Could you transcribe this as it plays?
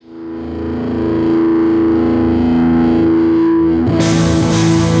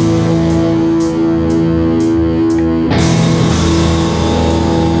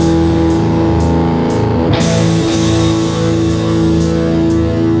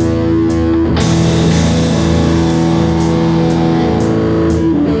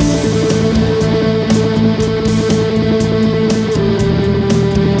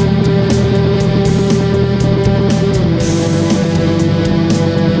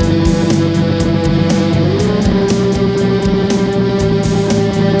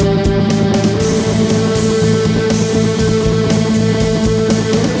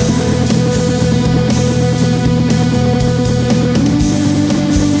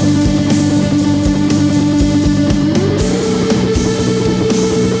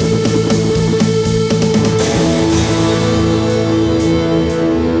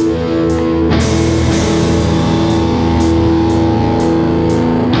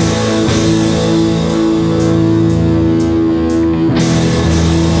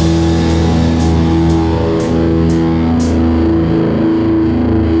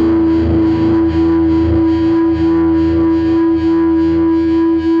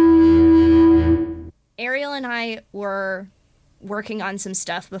working on some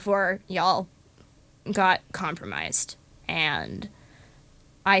stuff before y'all got compromised. And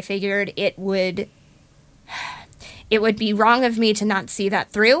I figured it would be wrong of me to not see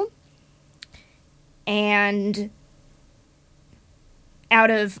that through. And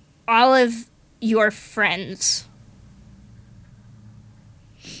out of all of your friends,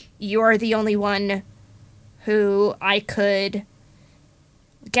 you're the only one who I could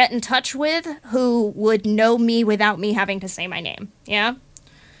get in touch with who would know me without me having to say my name. Yeah?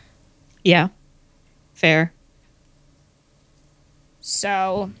 Yeah. Fair.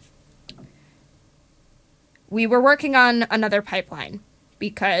 So we were working on another pipeline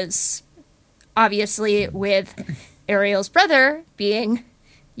because obviously with Ariel's brother being,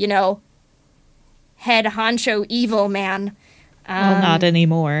 head honcho evil man. Well, not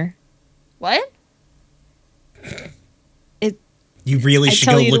anymore. What? You really I should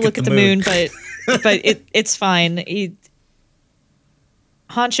tell go you look to look at the moon, but it's fine.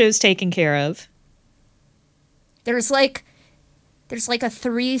 Honcho's taken care of. There's like a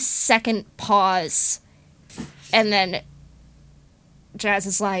 3-second pause, and then Jazz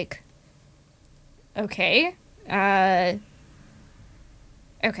is like, okay,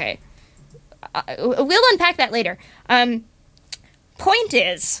 okay. We'll unpack that later. Point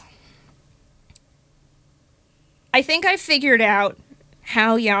is, I think I figured out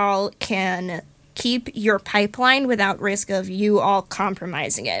how y'all can keep your pipeline without risk of you all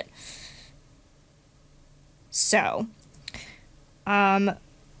compromising it. So, and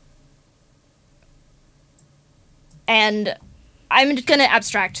I'm going to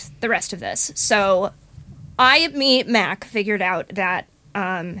abstract the rest of this. So, Mac, figured out that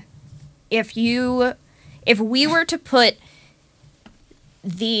if we were to put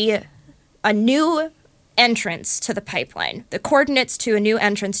a new entrance to the pipeline, the coordinates to a new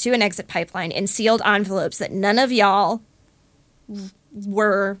entrance to an exit pipeline in sealed envelopes that none of y'all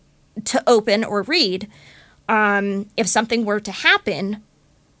were to open or read, if something were to happen,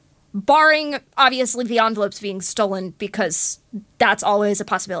 barring obviously the envelopes being stolen, because that's always a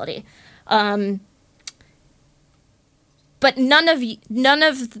possibility, but none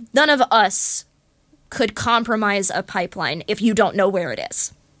of us could compromise a pipeline if you don't know where it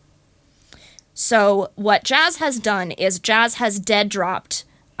is. So what Jazz has done is Jazz has dead dropped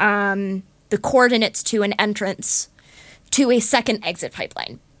the coordinates to an entrance to a second exit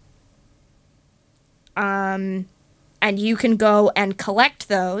pipeline. And you can go and collect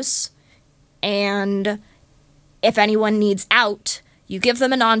those, and if anyone needs out, you give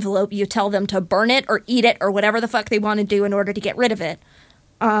them an envelope, you tell them to burn it or eat it or whatever the fuck they want to do in order to get rid of it,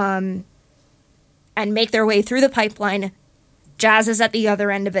 and make their way through the pipeline. Jazz is at the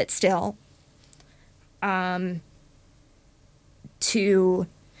other end of it still. To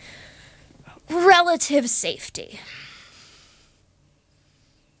relative safety.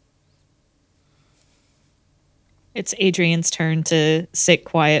 It's Adrian's turn to sit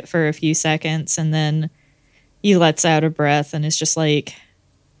quiet for a few seconds, and then he lets out a breath and is just like,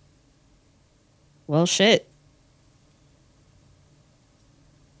 well, shit.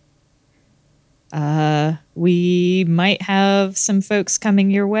 We might have some folks coming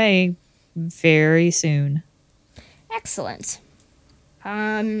your way very soon. Excellent.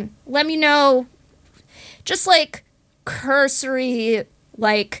 Let me know, just like cursory,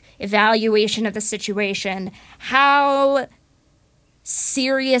 like evaluation of the situation. How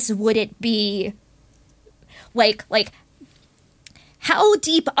serious would it be? Like, how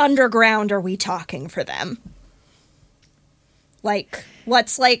deep underground are we talking for them? Like,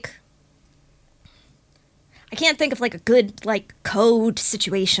 what's like... I can't think of like a good like code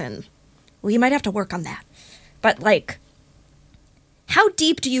situation. Well, you might have to work on that. But like, how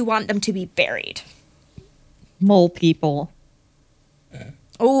deep do you want them to be buried? Mole people.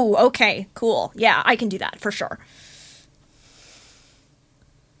 Oh, okay, cool. Yeah, I can do that for sure.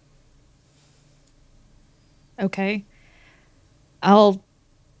 Okay. I'll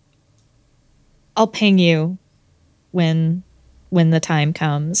ping you when the time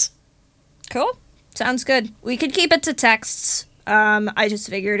comes. Cool. Sounds good. We could keep it to texts. I just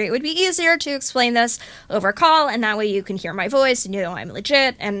figured it would be easier to explain this over call, and that way you can hear my voice and you know I'm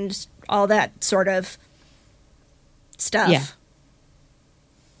legit and all that sort of stuff. Yeah.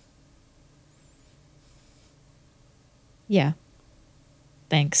 Yeah.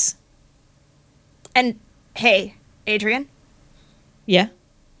 Thanks. And hey, Adrian, Yeah.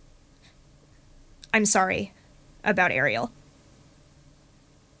 I'm sorry about Ariel.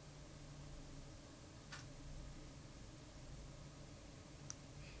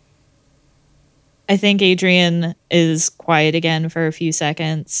 I think Adrian is quiet again for a few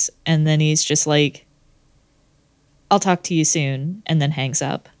seconds, and then he's just like, I'll talk to you soon, and then hangs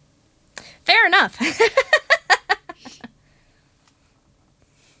up. Fair enough.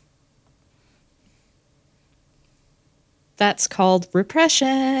 That's called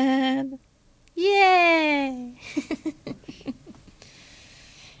repression. Yay!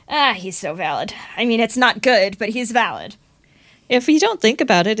 He's so valid. I mean, it's not good, but he's valid. If you don't think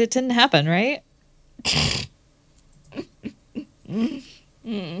about it, it didn't happen, right?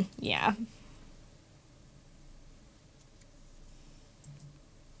 Yeah.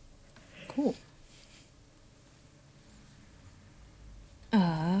 Cool.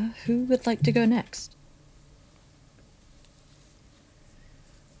 Who would like to go next?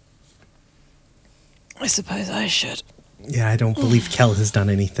 I suppose I should. Yeah, I don't believe Kel has done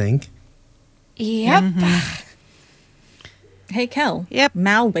anything. Yep. Hey, Kel. Yep.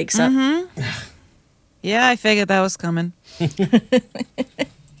 Mal wakes up. Yeah, I figured that was coming.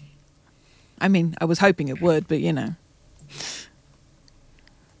 I mean, I was hoping it would, but you know.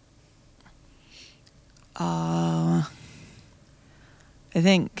 I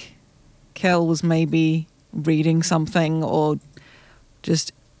think Kel was maybe reading something or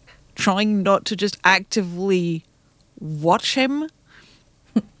just trying not to just actively watch him.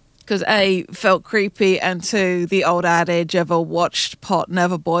 Because A, felt creepy, and 2, the old adage of a watched pot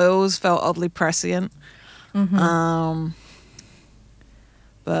never boils felt oddly prescient.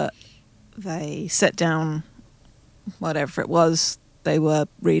 But they set down whatever it was they were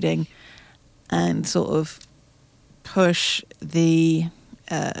reading and sort of push the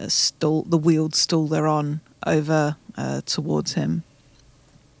stool, the wheeled stool they're on, over towards him.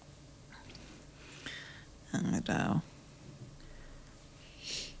 And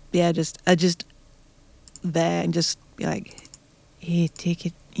yeah, I just there and just be like, hey, take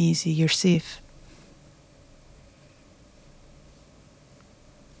it easy, you're safe.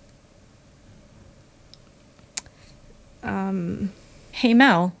 Hey,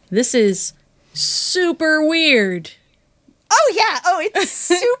 Mal, this is super weird. Oh, yeah. Oh, it's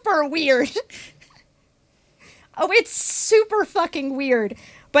super weird. Oh, it's super fucking weird.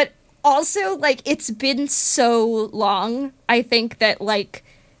 But also, like, it's been so long, I think that, like,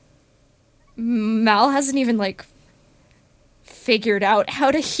 Mal hasn't even, like, figured out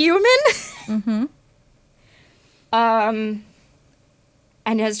how to human. And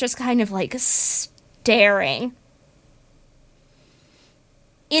is just kind of, like, staring.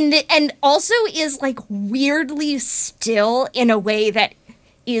 And also is, like, weirdly still in a way that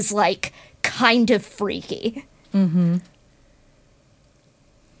is, like, kind of freaky. Danielle,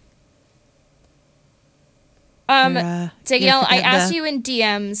 I asked you in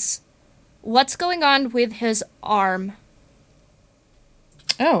DMs, what's going on with his arm?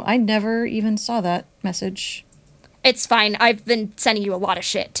 Oh, I never even saw that message. It's fine. I've been sending you a lot of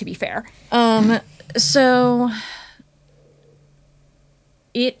shit, to be fair. So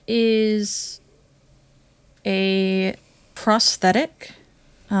it is a prosthetic.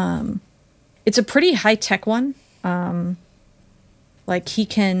 It's a pretty high-tech one. Like, he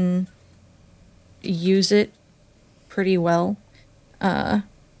can use it pretty well. I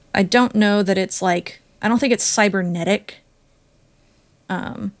don't know that it's like, I don't think it's cybernetic.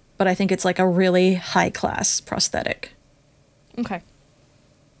 But I think it's like a really high-class prosthetic. Okay.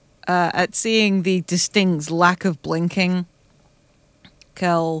 At seeing the distinct lack of blinking,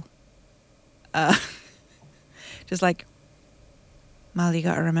 Kel, just like, Mal, you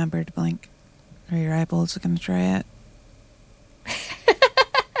gotta remember to blink, or your eyeballs are gonna try it.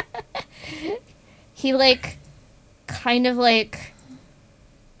 He, like, kind of, like,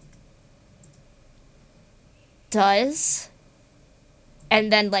 does,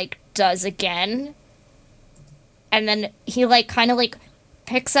 and then, like, does again, and then he, like, kind of, like,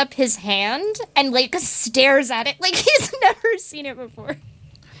 picks up his hand and, like, stares at it like he's never seen it before.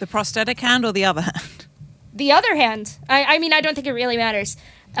 The prosthetic hand or the other hand? The other hand. I mean, I don't think it really matters.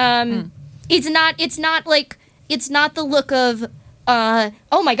 It's not the look of,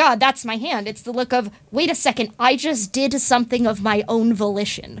 oh my god, that's my hand. It's the look of, wait a second, I just did something of my own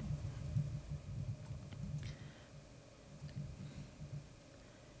volition.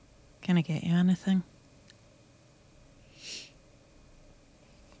 Can I get you anything?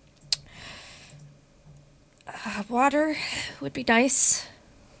 Water would be nice.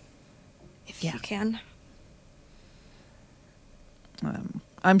 If you can.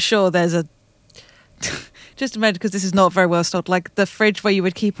 I'm sure there's a... Just imagine, because this is not very well stocked, like the fridge where you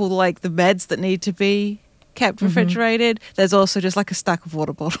would keep all like the meds that need to be kept refrigerated. There's also just like a stack of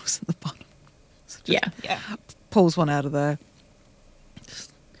water bottles at the bottom. So Yeah. pulls one out of there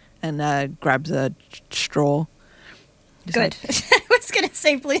and grabs a straw. Just Good. like, was gonna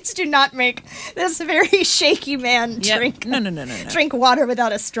say, please do not make this very shaky man Yep. drink No. drink water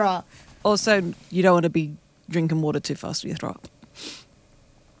without a straw. Also, you don't want to be drinking water too fast with your throat.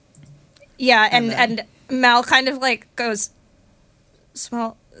 Yeah, And and Mal kind of like goes,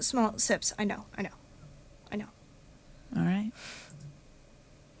 small sips. I know. All right.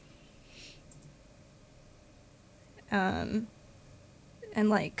 And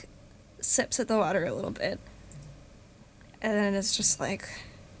like sips at the water a little bit, and then it's just like,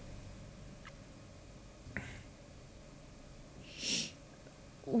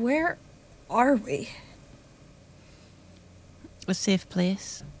 where are we? A safe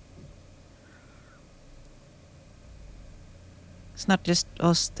place. It's not just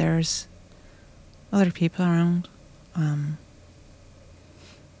us. There's other people around.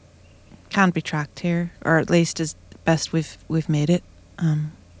 Can't be tracked here, or at least as best we've made it.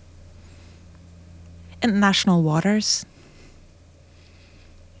 International waters.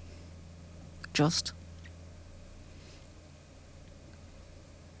 Just.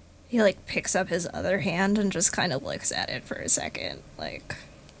 He like picks up his other hand and just kind of looks at it for a second, like.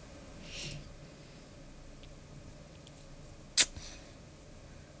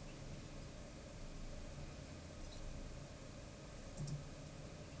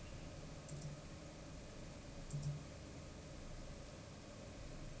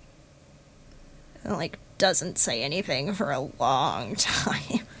 And like doesn't say anything for a long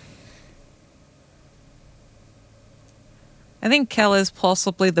time. I think Kel is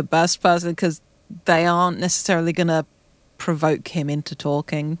possibly the best person because they aren't necessarily going to provoke him into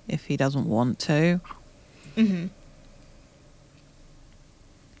talking if he doesn't want to. Mm-hmm.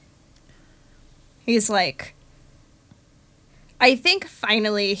 He's like, I think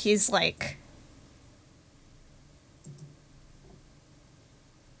finally he's like,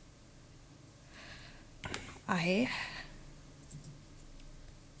 I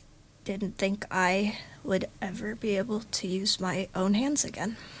didn't think I would ever be able to use my own hands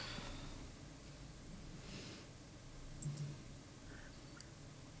again.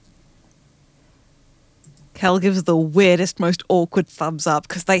 Kel gives the weirdest, most awkward thumbs up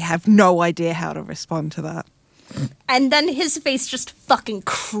because they have no idea how to respond to that. And then his face just fucking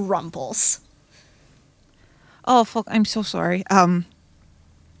crumbles. Oh, fuck, I'm so sorry.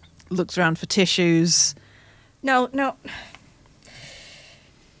 Looks around for tissues. No.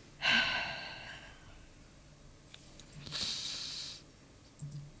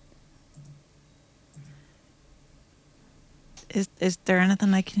 Is there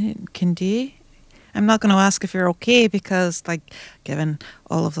anything I can do? I'm not going to ask if you're okay because, like, given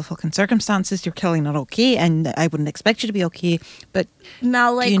all of the fucking circumstances, you're clearly not okay, and I wouldn't expect you to be okay. But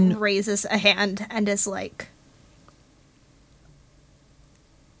Mal like Do you raises a hand and is like,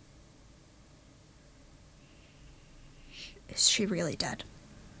 is she really dead?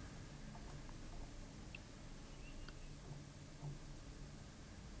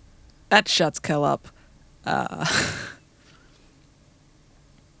 that shuts Kel up.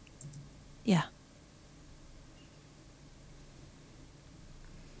 Yeah.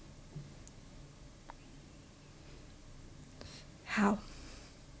 How?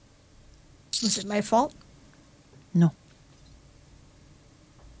 Was it my fault? No.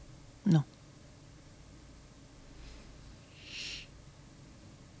 No.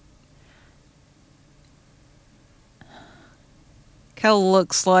 Kel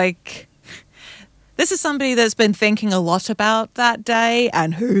looks like this is somebody that's been thinking a lot about that day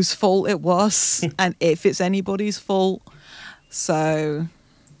and whose fault it was and if it's anybody's fault. So,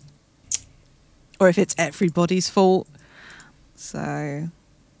 or if it's everybody's fault. So, I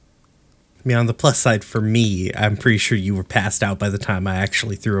mean, on the plus side for me, I'm pretty sure you were passed out by the time I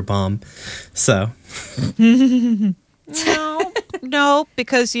actually threw a bomb. So, no,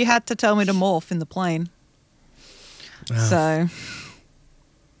 because you had to tell me to morph in the plane. So,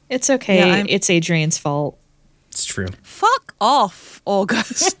 It's okay. Yeah, I'm- It's Adrian's fault. it's true. fuck off,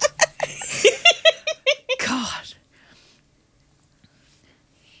 August. God.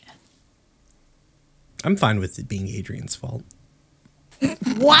 I'm fine with it being Adrian's fault.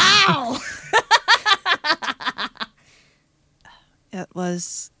 Wow! It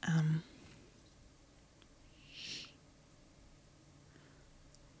was,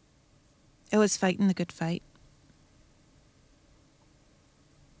 it was fighting the good fight.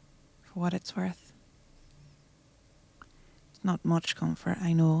 For what it's worth. It's not much comfort,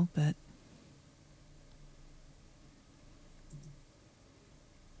 I know, but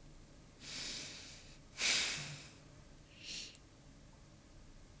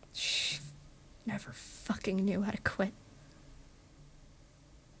Never fucking knew how to quit.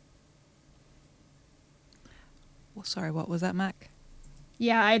 well, sorry, what was that, Mac?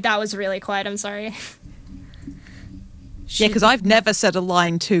 Yeah, that was really quiet. I'm sorry. Yeah, because I've never said a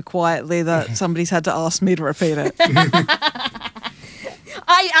line too quietly that somebody's had to ask me to repeat it. I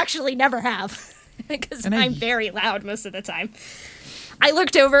actually never have because And I'm very loud most of the time. I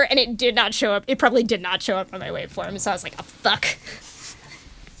looked over and it did not show up. It probably did not show up on my waveform, so I was like, oh, fuck.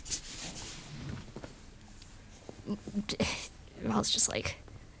 I was just like,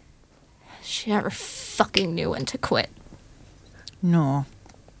 she never fucking knew when to quit. No.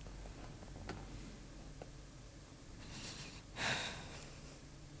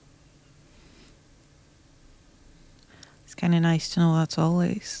 It's kind of nice to know that's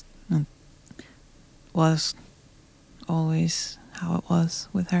always, was always how it was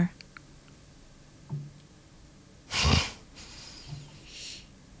with her.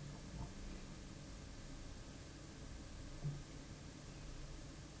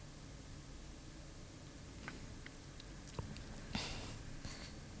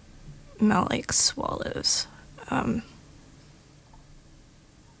 Malik swallows. And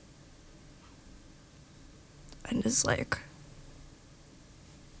is like,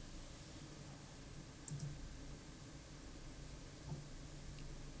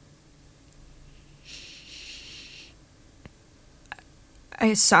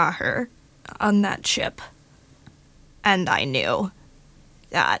 I saw her on that ship, and I knew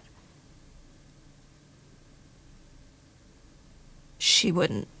that she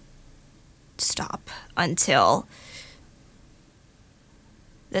wouldn't stop until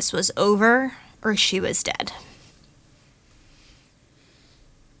this was over or she was dead.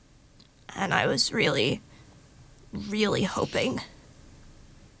 And I was really, really hoping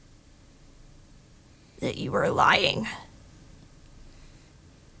that you were lying.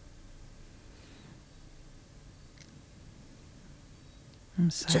 I'm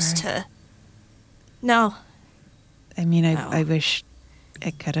sorry. Just to... No. I mean, No. I wish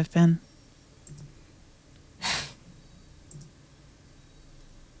it could have been.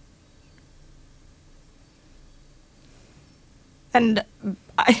 And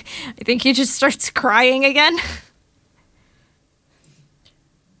I think he just starts crying again.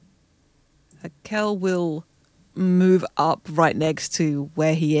 Kel will move up right next to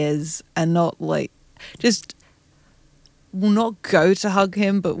where he is and not like, just will not go to hug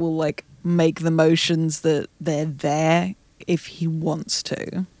him, but will like make the motions that they're there if he wants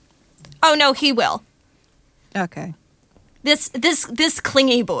to. Oh no, he will. Okay. This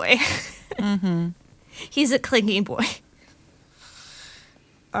clingy boy. Mm-hmm. He's a clingy boy.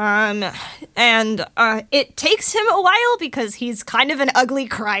 And it takes him a while because he's kind of an ugly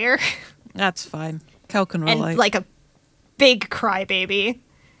crier That's fine. Kel can relate. and like a big crybaby.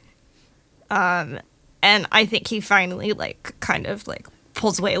 And I think he finally like kind of like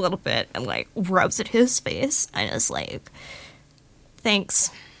pulls away a little bit and like rubs at his face and is like,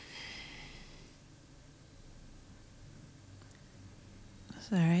 "Thanks."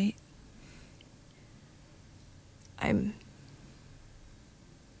 That's all right.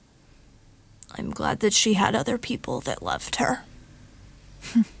 I'm glad that she had other people that loved her.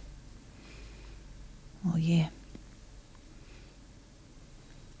 Well, yeah.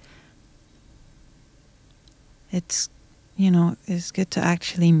 It's, it's good to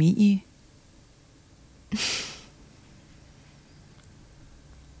actually meet you.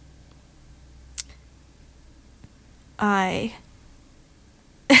 I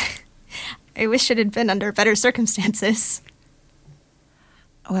wish it had been under better circumstances.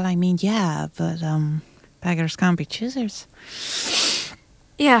 Well, I mean, yeah, but beggars can't be choosers.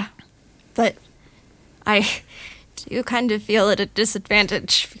 Yeah, but I do kind of feel at a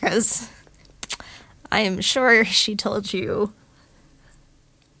disadvantage because I am sure she told you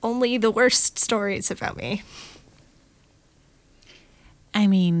only the worst stories about me. I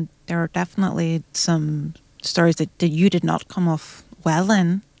mean, there are definitely some stories that you did not come off well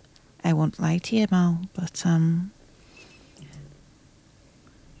in. I won't lie to you, Mal, but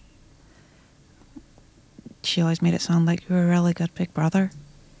she always made it sound like you were a really good big brother.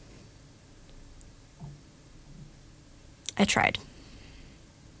 I tried.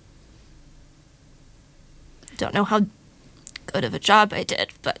 Don't know how good of a job I did,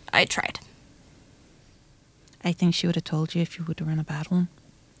 but I tried. I think she would have told you if you would have run a bad one.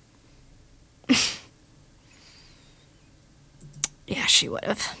 Yeah, she would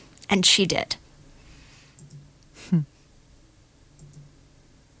have. And she did.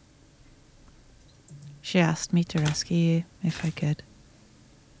 She asked me to rescue you if I could.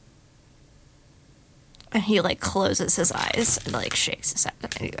 And he, like, closes his eyes and, like, shakes his head.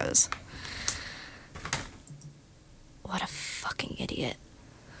 And he goes, "What a fucking idiot."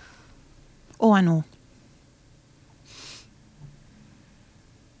 Oh, I know.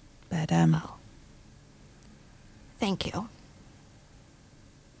 But Thank you.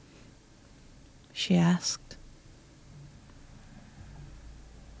 she asked.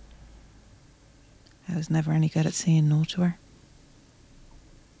 I was never any good at saying no to her.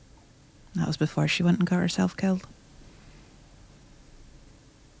 That was before she went and got herself killed.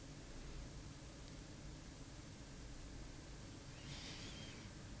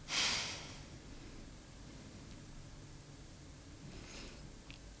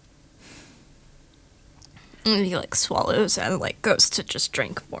 And he like swallows and like goes to just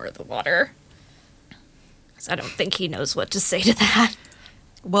drink more of the water. 'Cause I don't think he knows what to say to that.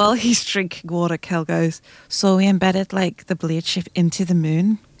 While he's drinking water, Kel goes, so we embedded like the blade ship into the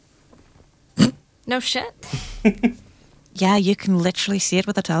moon. No shit. Yeah, you can literally see it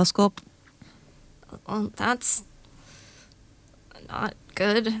with a telescope. Well, that's not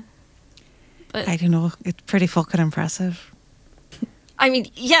good. But I don't know, it's pretty fucking impressive. I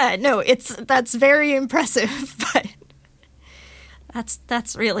mean, yeah, no, that's very impressive, but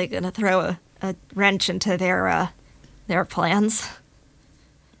that's really gonna throw a wrench into their plans,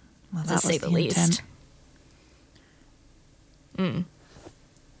 Well, to that say was the the least. intent.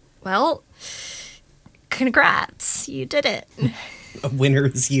 Well, congrats, you did it. A winner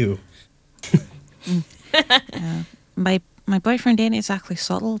is you. My boyfriend ain't exactly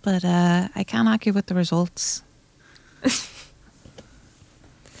subtle, but I can't argue with the results.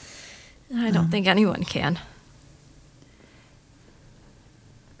 I don't think anyone can.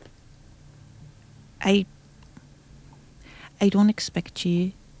 I don't expect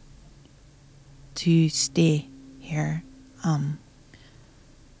you to stay here and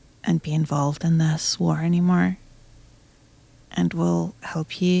be involved in this war anymore. And we'll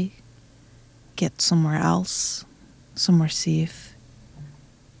help you get somewhere else, somewhere safe.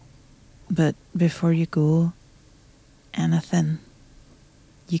 But before you go, anything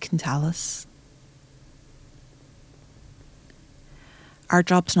you can tell us. Our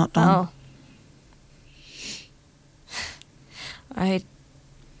job's not done. Oh.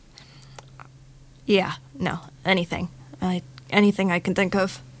 Yeah, no, anything. Anything I can think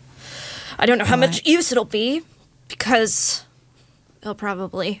of. I don't know how much use it'll be, because they'll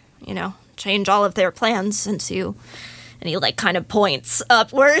probably, change all of their plans into, and he, like, kind of points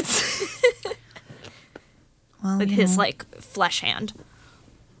upwards Well, with you his, know. like, flesh hand.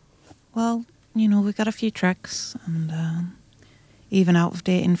 Well, we've got a few tricks, and even out of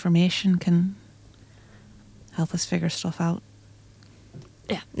date information can help us figure stuff out.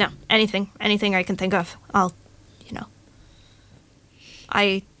 Yeah, no, anything I can think of. I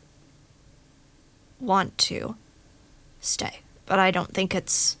want to stay, but I don't think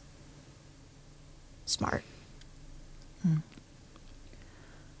it's smart.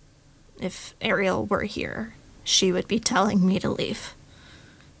 If Ariel were here, she would be telling me to leave.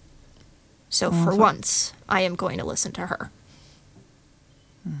 So for once, I am going to listen to her.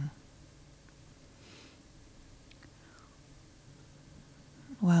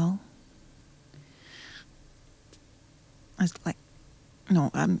 Well, I was like, no,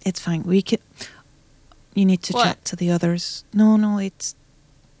 it's fine. We could. You need to What? chat to the others. No, it's.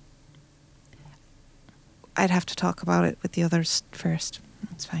 I'd have to talk about it with the others first.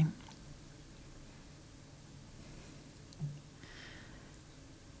 It's fine.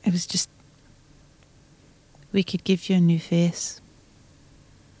 It was just. We could give you a new face.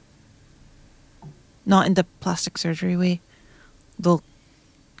 Not in the plastic surgery way, though,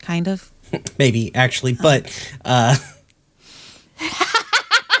 kind of. Maybe, actually, but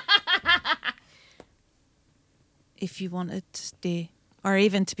If you wanted to stay, or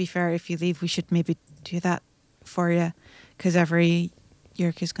even to be fair, if you leave, we should maybe do that for you, because every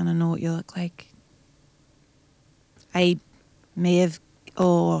Yerk is going to know what you look like. I may have.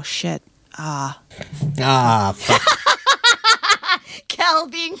 Oh, shit. fuck. Kel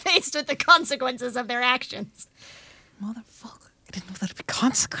being faced with the consequences of their actions. Motherfucker. I didn't know that'd be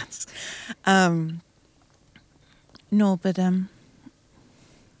consequence. No, but I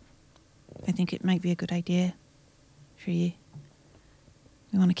think it might be a good idea for you.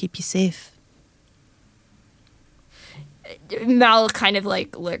 We want to keep you safe. Mal kind of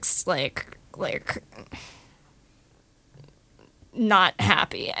like looks like not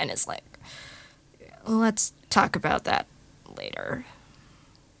happy and is like, let's talk about that later.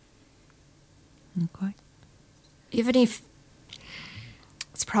 Okay. Even if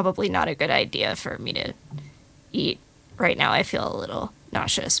it's probably not a good idea for me to eat right now. I feel a little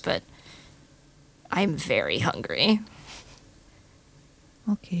nauseous, but I'm very hungry.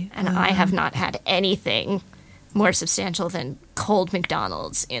 Okay. And I have not had anything more substantial than cold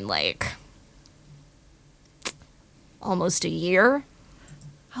McDonald's in like almost a year.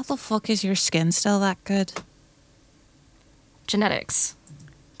 How the fuck is your skin still that good? Genetics.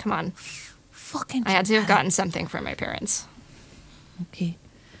 Come on. Fucking. I had to have gotten something from my parents. Okay.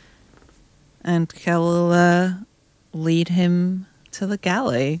 And Kel will lead him to the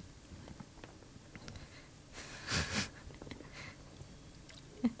galley.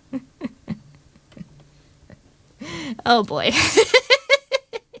 Oh boy.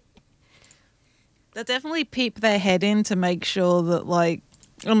 They'll definitely peep their head in to make sure that, like,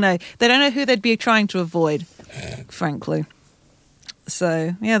 oh no, they don't know who they'd be trying to avoid, frankly.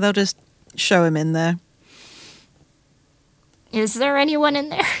 So, yeah, they'll just show him in there. Is there anyone in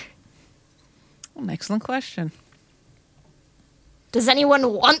there? An excellent question. Does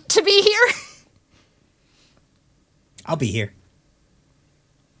anyone want to be here? I'll be here.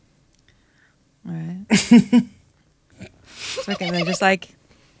 All right. So they're just like,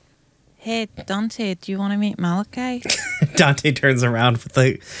 hey, Dante, do you want to meet Malachi? Dante turns around with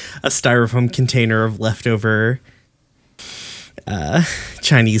a styrofoam container of leftover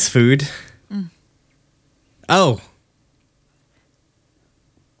Chinese food. Oh.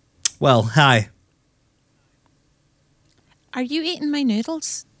 Well, hi. Are you eating my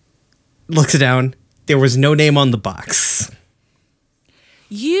noodles? Looks down. There was no name on the box.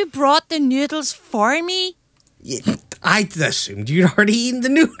 You brought the noodles for me? I assumed you'd already eaten the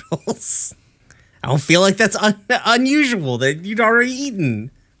noodles. I don't feel like that's unusual that you'd already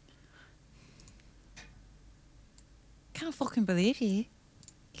eaten. Can't fucking believe you.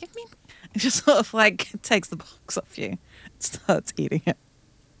 Give me. It just sort of like takes the box off you and starts eating it.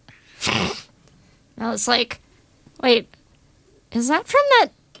 I was like, wait, is that from that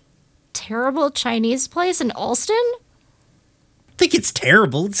terrible Chinese place in Alston? I think it's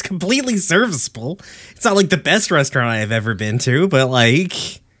terrible. It's completely serviceable. It's not like the best restaurant I have ever been to, but like...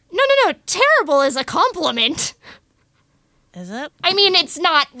 No. Terrible is a compliment. Is it? I mean, it's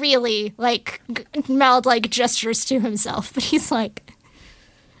not really, like, Mal, like, gestures to himself, but he's like,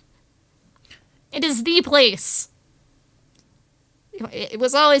 it is the place. It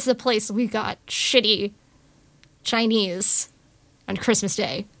was always the place we got shitty Chinese on Christmas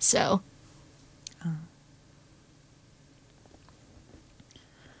Day, so.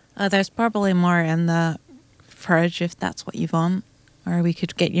 There's probably more in the fridge if that's what you want. Or we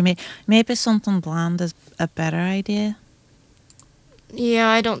could get you maybe something bland is a better idea. Yeah,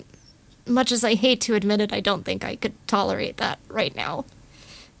 I don't, much as I hate to admit it, I don't think I could tolerate that right now.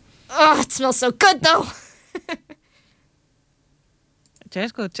 Oh, it smells so good, though.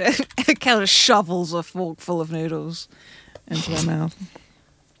 Just go to Keller shovels a fork full of noodles into her mouth.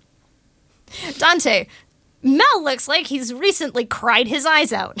 Dante, Mel looks like he's recently cried his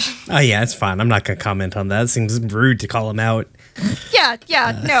eyes out. Oh yeah, it's fine. I'm not going to comment on that. It seems rude to call him out.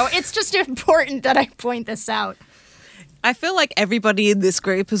 No, it's just important that I point this out. I feel like everybody in this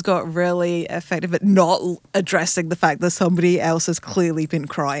group has got really effective at not addressing the fact that somebody else has clearly been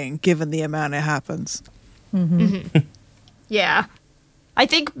crying, given the amount it happens. Yeah. I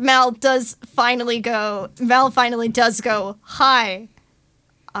think Mel finally does go, hi,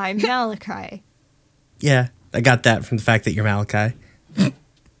 I'm Malachi. Yeah, I got that from the fact that you're Malachi.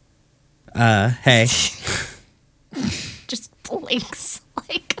 Hey. Just blinks,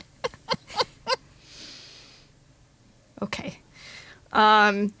 like. Okay.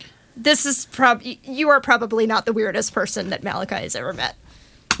 This is you are probably not the weirdest person that Malachi has ever met.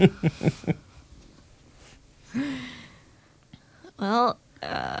 Well,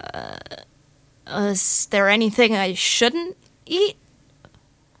 is there anything I shouldn't eat?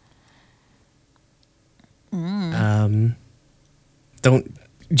 Don't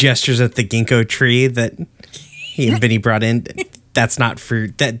gestures at the ginkgo tree that he and Vinny brought in. That's not for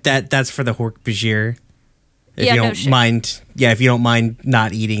that's for the Hork Bajir. If Yeah, you no don't shit. mind, if you don't mind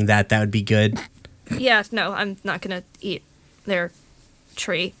not eating that would be good. Yeah, no, I'm not gonna eat their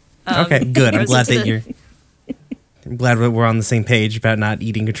tree. Okay, good. I'm goes glad into that I'm glad that we're on the same page about not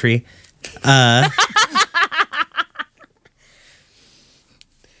eating a tree.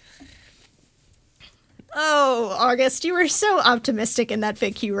 Oh, August, you were so optimistic in that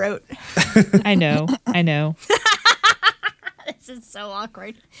fic you wrote. I know. This is so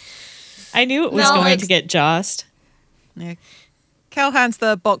awkward. I knew it was No, going like- to get jossed. Yeah. Cal hands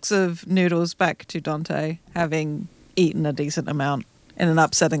the box of noodles back to Dante, having eaten a decent amount in an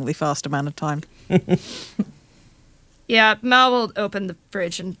upsettingly fast amount of time. Yeah, Mal will open the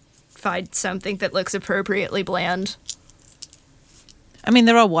fridge and find something that looks appropriately bland. I mean,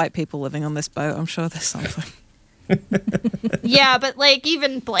 there are white people living on this boat. I'm sure there's something. Yeah, but like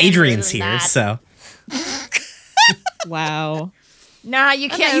even bland. Adrian's here, so Wow. Nah, you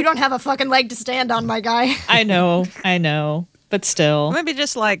can't. You don't have a fucking leg to stand on, my guy. I know. but still. Maybe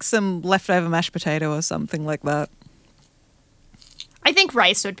just like some leftover mashed potato or something like that. I think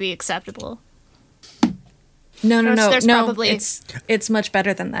rice would be acceptable. No, There's probably- it's much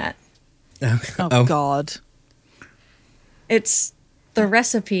better than that. Oh, God. It's the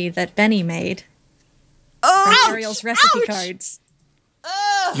recipe that Benny made Oh, from Ariel's recipe cards.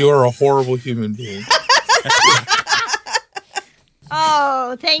 You are a horrible human being.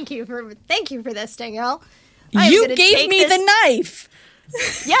 Oh, thank you for this, Danielle. You gave me the knife.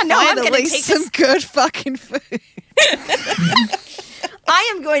 Yeah, no, I'm going to finally take some this. good fucking food.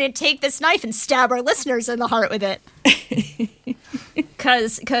 I am going to take this knife and stab our listeners in the heart with it.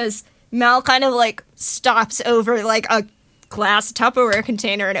 Cause Mal kind of like stops over like a glass Tupperware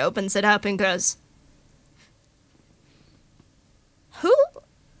container and opens it up and goes, "Who?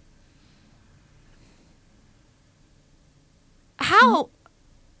 How?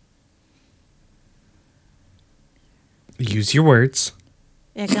 Use your words.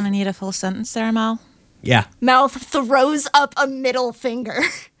 You're going to need a full sentence there, Mal. Yeah. Mouth throws up a middle finger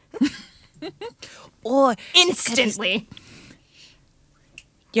Oh, instantly.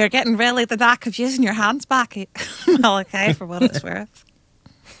 you're getting really the knack of using your hands back. Well, okay, for what it's worth.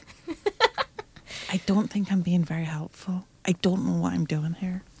 I don't think I'm being very helpful. I don't know what I'm doing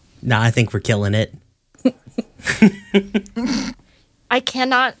here. Nah, I think we're killing it.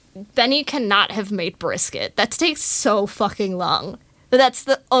 Benny cannot have made brisket. That takes so fucking long. But that's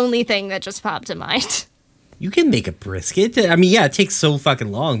the only thing that just popped to mind. You can make a brisket. I mean, yeah, it takes so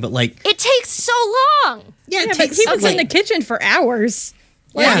fucking long, but like, It takes so long. yeah, it But takes he was in the like, kitchen for hours.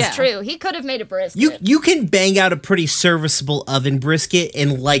 Yeah. That's true. He could have made a brisket. you can bang out a pretty serviceable oven brisket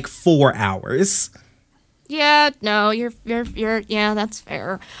in like 4 hours. Yeah, no, you're yeah, that's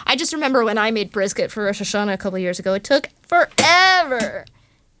fair. I just remember when I made brisket for Rosh Hashanah a couple years ago, it took forever.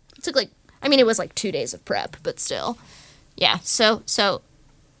 It took it was like 2 days of prep, but still. Yeah, so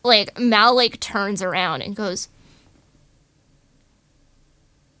like Mal like turns around and goes,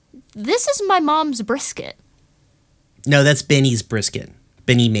 "This is my mom's brisket." No, that's Benny's brisket.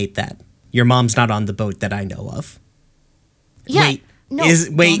 Benny made that. Your mom's not on the boat that I know of. Yeah. Wait, no.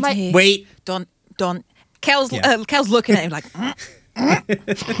 wait, wait. Don't. Kel's, Yeah. Kel's looking at him like,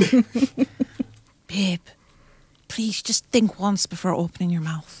 babe, please just think once before opening your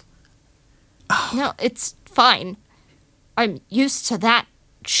mouth. No, it's fine. I'm used to that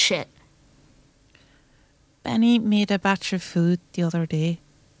shit. Benny made a batch of food the other day.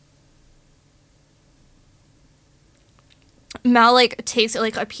 Mal like takes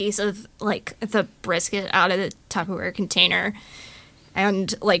like a piece of like the brisket out of the Tupperware container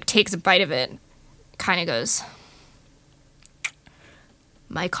and like takes a bite of it. Kind of goes,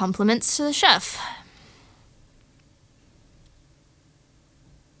 "My compliments to the chef."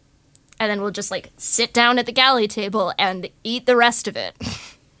 And then we'll just like sit down at the galley table and eat the rest of it.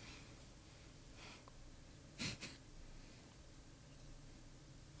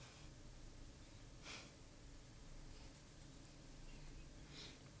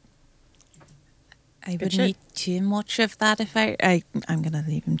 I Good wouldn't shit. eat too much of that if I'm going to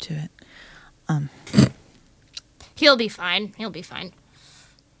leave him to it. He'll be fine. He'll be fine.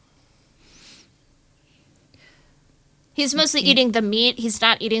 He's mostly eating the meat. He's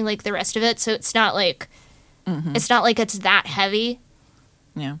not eating like the rest of it, so it's not like it's not like it's that heavy.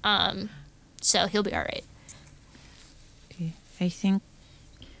 Yeah. So he'll be all right. Okay. I think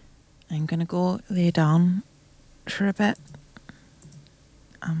I'm going to go lay down for a bit.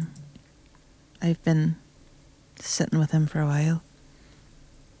 I've been sitting with him for a while.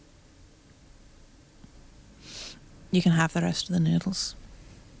 You can have the rest of the noodles.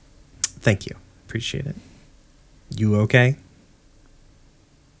 Thank you. Appreciate it. You okay?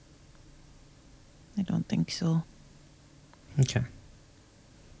 I don't think so. Okay.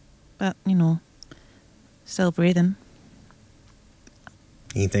 But, still breathing.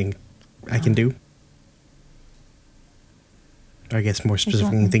 Anything I can do? Or I guess more specifically,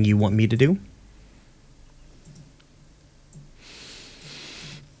 something. anything you want me to do?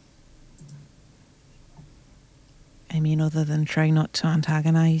 I mean, other than try not to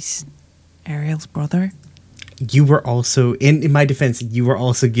antagonize Ariel's brother. You were also, in my defense, you were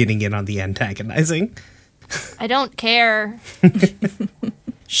also getting in on the antagonizing. I don't care.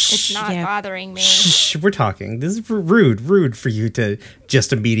 It's not Yeah. bothering me. Shh, we're talking. This is rude for you to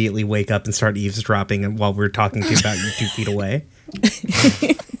just immediately wake up and start eavesdropping while we're talking to you about you 2 feet away.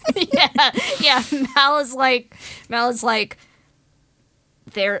 Yeah. Mal is like,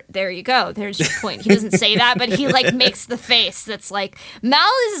 there you go. There's your point. He doesn't say that, but he like makes the face that's like, Mal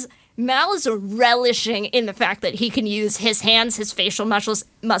is Mal is relishing in the fact that he can use his hands, his facial muscles,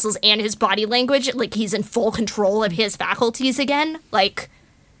 and his body language. Like, he's in full control of his faculties again. Like,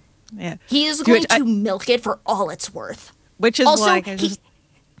 Yeah. he is Dude, going to milk it for all it's worth. Which is Also, like I just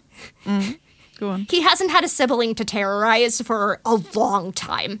go on. he hasn't had a sibling to terrorize for a long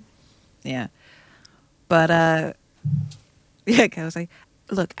time. Yeah. But yeah, I was like,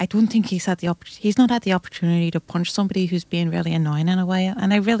 look, I don't think he's not had the opportunity to punch somebody who's being really annoying in a way,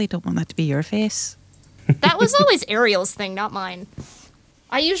 and I really don't want that to be your face. That was always Ariel's thing, not mine.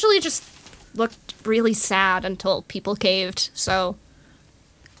 I usually just looked really sad until people caved, so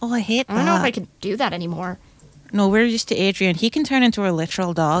Oh, I hate I don't know if that. I can do that anymore. No, we're used to Adrian. He can turn into a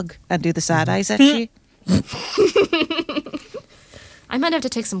literal dog and do the sad eyes at you. I might have to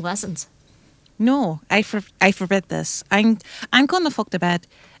take some lessons. No, I forbid this. I'm going to fuck the bed.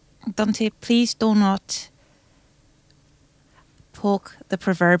 Dante, please do not poke the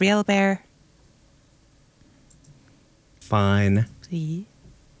proverbial bear. Fine. Please.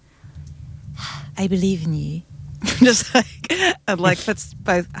 I believe in you. Just like, and like puts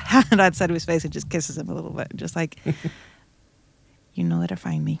both hand outside of his face and just kisses him a little bit. Just like, you know where to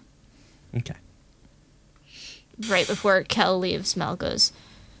find me. Okay. Right before Kel leaves, Mel goes,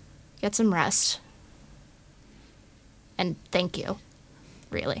 get some rest. And thank you.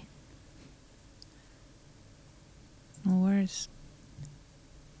 Really. No worries.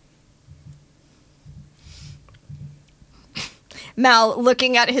 Mal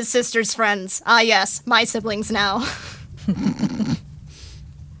looking at his sister's friends. Ah, yes, my siblings now.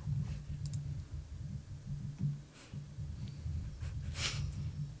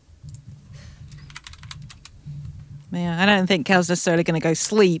 Yeah, I don't think Kel's necessarily going to go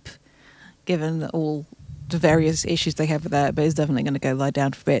sleep, given all the various issues they have with that, but he's definitely going to go lie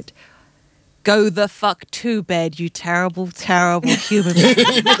down for a bit. Go the fuck to bed, you terrible, terrible human being.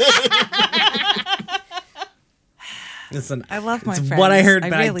 Listen, I love my it's friends. what I heard, I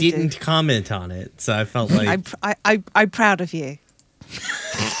but really I didn't comment on it, so I felt like I'm proud of you.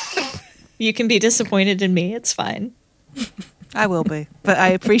 You can be disappointed in me. It's fine. I will be, but I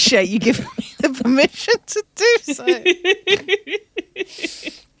appreciate you giving me the permission to do so.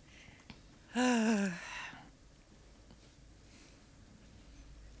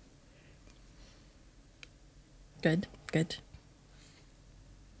 Good, good.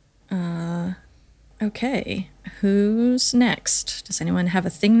 Okay. Who's next? Does anyone have a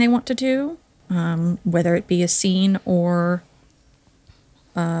thing they want to do? Whether it be a scene or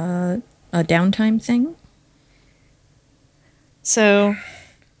a downtime thing? So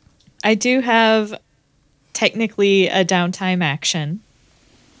I do have technically a downtime action.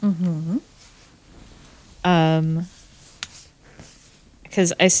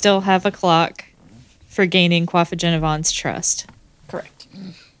 Because I still have a clock for gaining Quafagenavon's trust. Correct.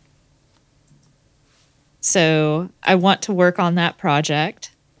 So I want to work on that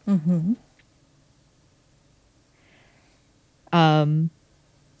project. I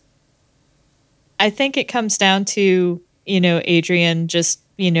think it comes down to, Adrian just,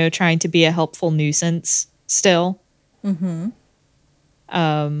 trying to be a helpful nuisance still.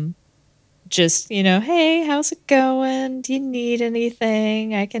 Just, hey, how's it going? Do you need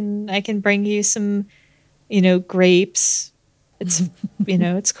anything? I can bring you some, grapes. It's,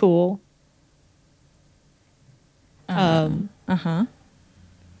 it's cool.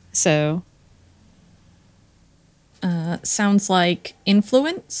 So Sounds like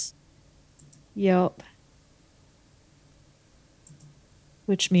influence. Yep.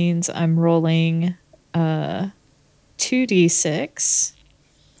 Which means I'm rolling 2d6.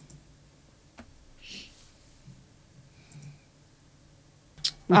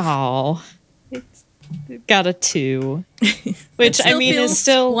 Oh, it's got a 2. Which I mean is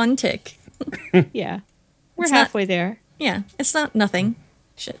still one tick. Yeah. We're It's not- halfway there. Yeah, it's not nothing.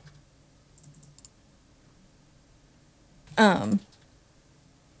 Shit. And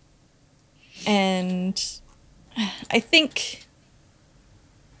I think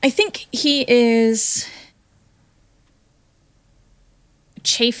he is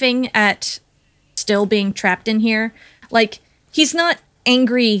chafing at still being trapped in here. Like, he's not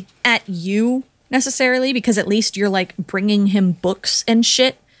angry at you necessarily, because at least you're like bringing him books and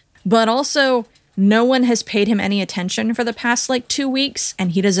shit, but also no one has paid him any attention for the past like 2 weeks,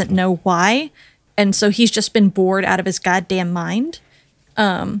 and he doesn't know why. And so he's just been bored out of his goddamn mind.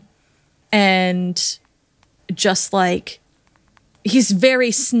 And just like, he's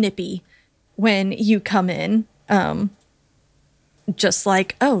very snippy when you come in. Just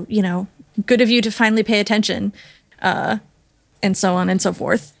like, oh, good of you to finally pay attention. And so on and so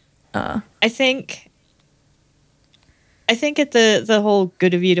forth. I think I think at the whole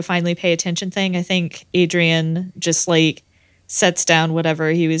good of you to finally pay attention thing, I think Adrian just like sets down whatever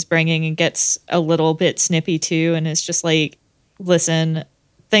he was bringing and gets a little bit snippy too, and is just like, listen,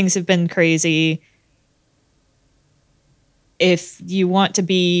 things have been crazy. If you want to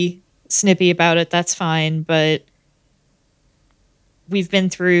be snippy about it, that's fine, but we've been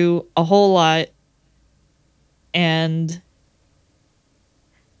through a whole lot, and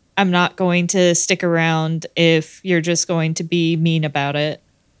I'm not going to stick around if you're just going to be mean about it.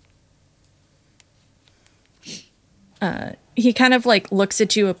 He kind of like looks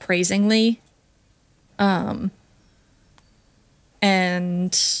at you appraisingly. And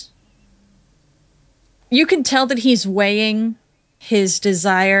you can tell that he's weighing his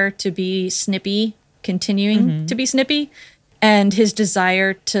desire to be snippy, continuing to be snippy, and his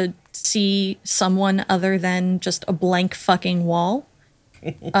desire to see someone other than just a blank fucking wall.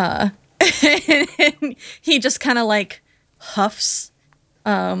 He just kind of like huffs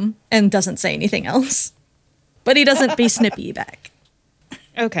and doesn't say anything else. But he doesn't be snippy back.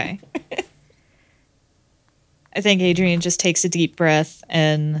 Okay. I think Adrian just takes a deep breath,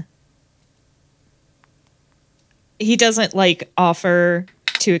 and he doesn't like offer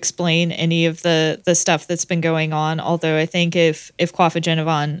to explain any of the stuff that's been going on. Although I think if Kwafa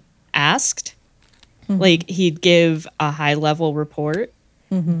Genovan asked, like he'd give a high level report,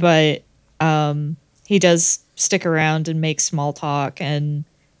 but he does stick around and make small talk, and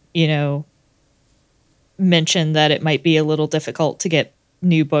mention that it might be a little difficult to get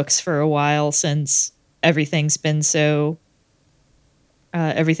new books for a while since everything's been so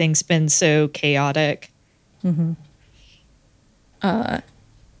chaotic.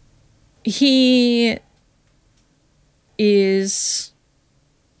 He is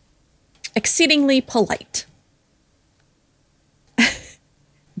exceedingly polite.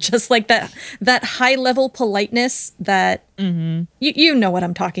 Just like that high level politeness that you know what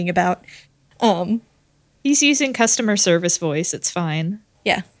I'm talking about. He's using customer service voice. It's fine.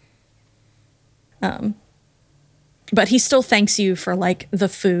 Yeah. But he still thanks you for like the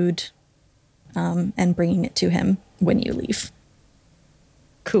food and bringing it to him when you leave.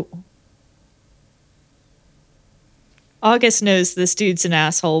 Cool. August knows this dude's an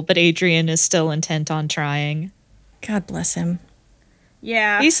asshole, but Adrian is still intent on trying. God bless him.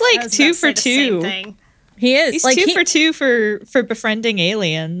 Yeah. He's like 2 for 2. He is. He's like 2 for 2 for befriending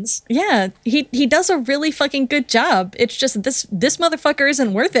aliens. Yeah, he does a really fucking good job. It's just this motherfucker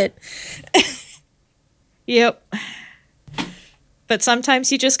isn't worth it. Yep. But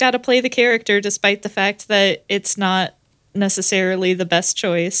sometimes you just got to play the character despite the fact that it's not necessarily the best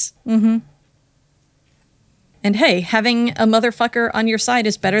choice. And hey, having a motherfucker on your side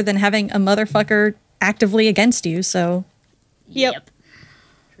is better than having a motherfucker actively against you, so. Yep.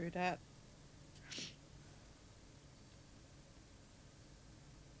 True that.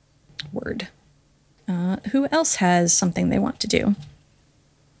 Word. Who else has something they want to do?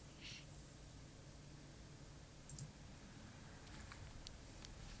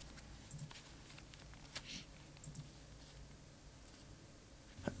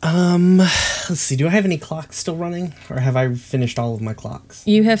 Let's see. Do I have any clocks still running, or have I finished all of my clocks?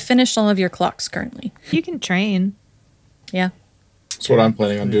 You have finished all of your clocks currently. You can train. Yeah. That's what I'm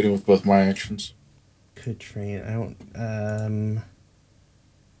planning on doing with both my actions. Could train. I don't.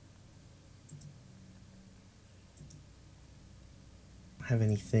 Have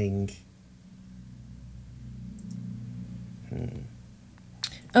anything?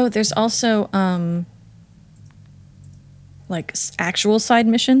 Oh, there's also like actual side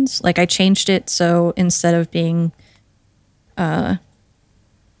missions. Like I changed it so instead of being other,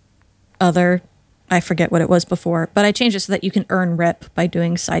 I forget what it was before, but I changed it so that you can earn rep by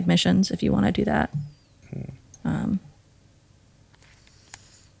doing side missions if you want to do that.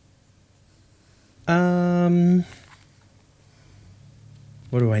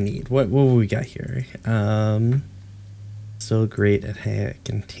 What do I need? What we got here? Still great at hack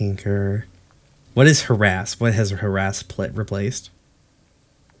and tinker. What is harass? What has harass replaced?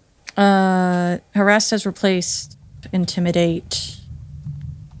 Harass has replaced intimidate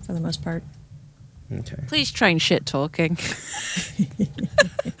for the most part. Okay. Please train shit talking.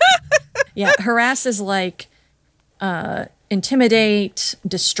 Yeah, harass is like intimidate,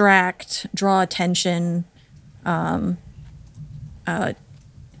 distract, draw attention,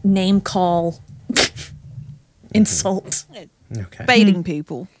 name call, insult. Okay. Baiting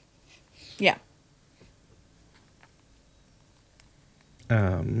people. Yeah.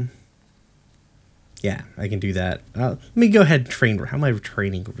 Yeah, I can do that. Let me go ahead and train. How am I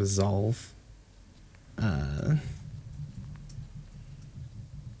training resolve?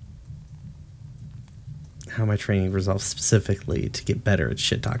 how am I training Resolve specifically to get better at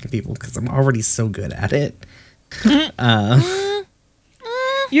shit talking people? Because I'm already so good at it.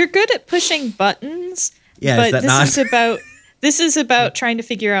 You're good at pushing buttons. Yeah, but is that not? This is about trying to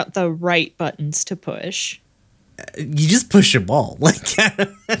figure out the right buttons to push. You just push them all. Like,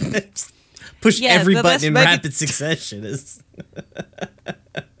 push Yeah, every but button that's in maybe- rapid succession.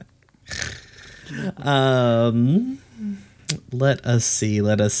 Let us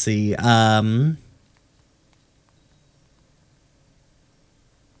see.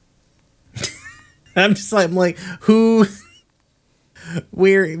 I'm like, who?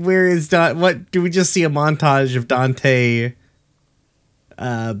 Where is Dante? What do we just see a montage of Dante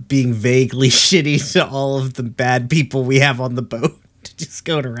being vaguely shitty to all of the bad people we have on the boat? Just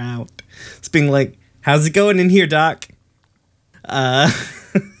going around. It's being like, how's it going in here, Doc? Oh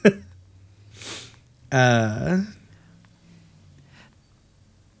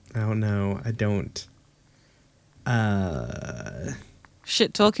no, I don't.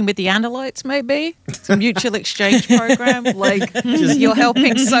 Shit talking with the Andalites, maybe? It's a mutual exchange program. Like, you're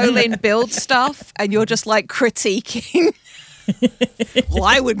helping Solin build stuff and you're just like critiquing. Well,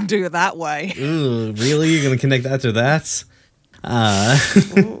 I wouldn't do it that way. Ooh, really? You're gonna connect that to that?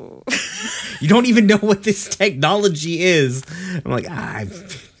 You don't even know what this technology is. I'm like,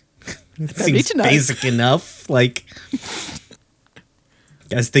 it seems need to know. basic enough. Like, you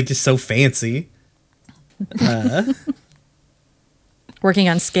guys think it's so fancy. Working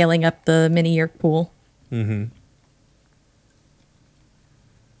on scaling up the mini Yerk pool.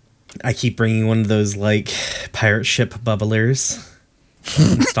 I keep bringing one of those, like, pirate ship bubblers.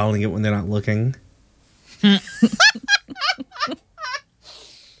 Installing it when they're not looking.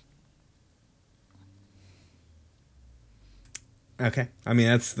 Okay. I mean,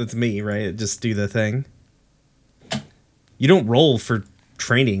 that's me, right? Just do the thing. You don't roll for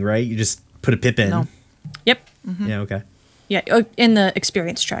training, right? You just put a pip in. No. Yep. Yeah, okay. Yeah. Oh, in the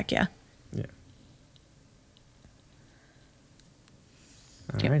experience track, yeah. Yeah.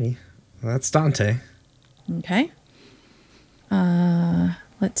 Yep. Alrighty. Well, that's Dante. Okay.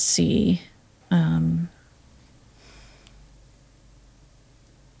 Let's see.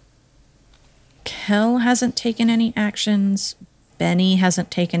 Kel hasn't taken any actions. Benny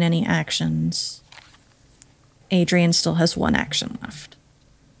hasn't taken any actions. Adrian still has one action left.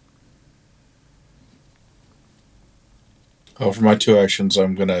 Oh, for my 2 actions,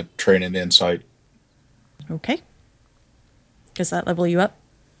 I'm gonna train in insight. Okay. Does that level you up?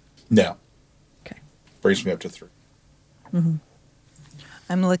 No, Okay. brings me up to 3.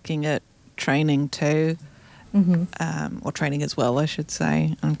 I'm looking at training too, or training as well, I should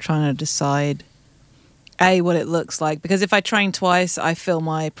say. I'm trying to decide, what it looks like. Because if I train twice, I feel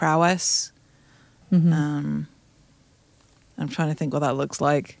my prowess. I'm trying to think what that looks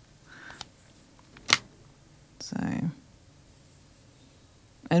like. So,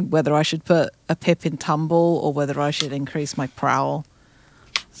 and whether I should put a pip in tumble or whether I should increase my prowl.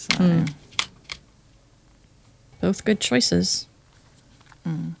 So, Both good choices.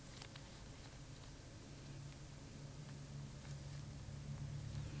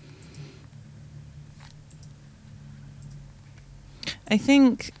 I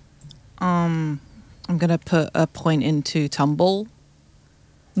think I'm gonna put a point into tumble.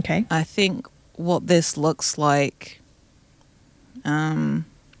 Okay. I think what this looks like, there's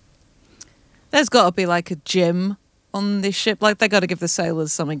got to be like a gym on this ship. Like they got to give the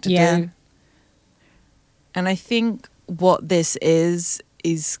sailors something to Yeah. do. And I think what this is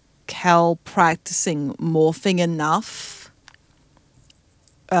Kel practicing morphing enough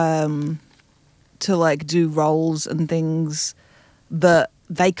to like do roles and things that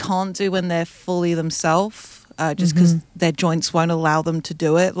they can't do when they're fully themselves, just because their joints won't allow them to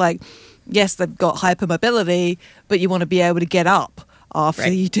do it. Like, yes, they've got hypermobility, but you want to be able to get up after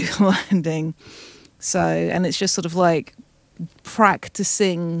Right. you do the landing. So, and it's just sort of like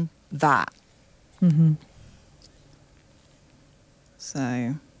practicing that.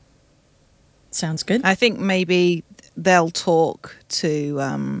 So, Sounds good. I think maybe they'll talk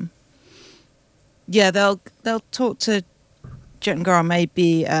to, they'll talk to Jet and Gara,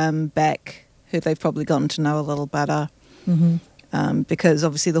 maybe Beck, who they've probably gotten to know a little better. Because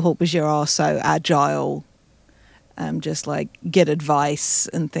obviously the Hork-Bajir are so agile, just like get advice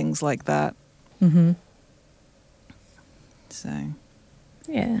and things like that. So,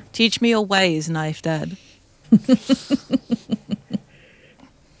 Yeah. teach me your ways, Knife Dad.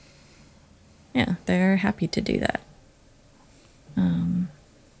 Yeah, they're happy to do that.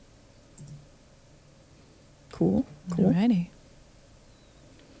 Cool. Cool. Alrighty.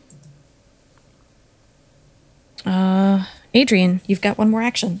 Adrian, you've got one more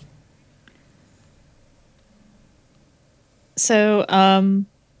action. So, I'm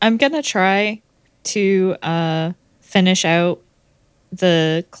gonna try to finish out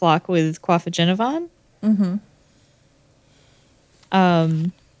the clock with Quaffagenovan.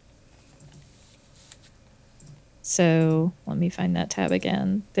 So let me find that tab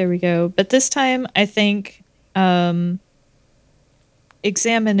again. There we go. But this time, I think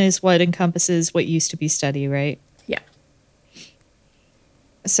examine is what encompasses what used to be study, right? Yeah.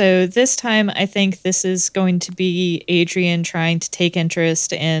 So this time, I think this is going to be Adrian trying to take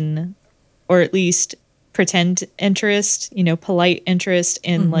interest in, or at least pretend interest, polite interest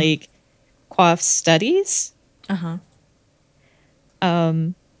in like Quaff's studies. Uh-huh.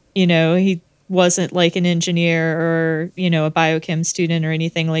 He wasn't like an engineer or, a biochem student or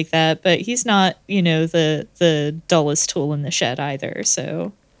anything like that, but he's not, the dullest tool in the shed either.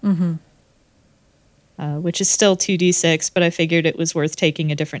 So, which is still 2d6, but I figured it was worth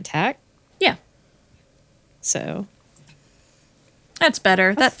taking a different tack. Yeah. So, That's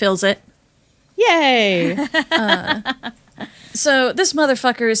better. That fills it. yay! So this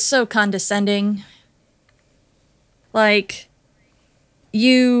motherfucker is so condescending. Like,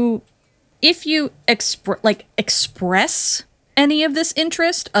 if you express any of this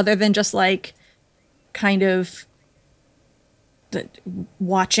interest other than just like kind of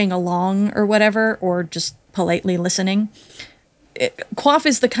watching along or whatever, or just politely listening, Quaff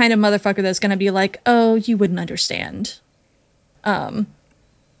is the kind of motherfucker that's going to be like, oh, you wouldn't understand. And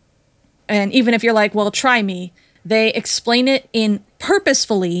even if you're like, well, try me, they explain it in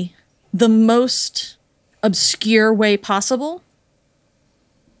purposefully the most obscure way possible.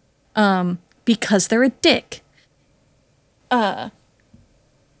 Because they're a dick. But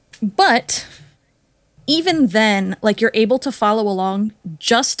even then, like, you're able to follow along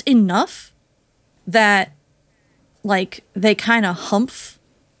just enough that, like, they kind of humph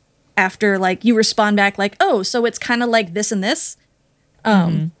after, like, you respond back like, oh, so it's kind of like this and this.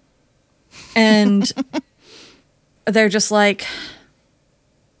 And they're just like,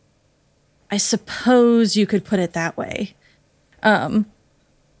 I suppose you could put it that way. God,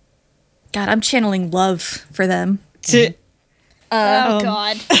 I'm channeling love for them. Oh,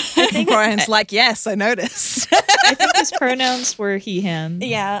 God. Brian's like, yes, I noticed. I think his pronouns were he, him.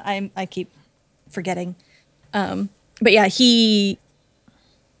 Yeah, I keep forgetting. But yeah, he's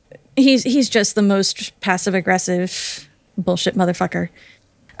just the most passive aggressive bullshit motherfucker.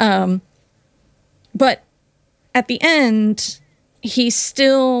 But at the end, he's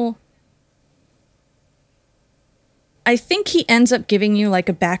still, I think he ends up giving you like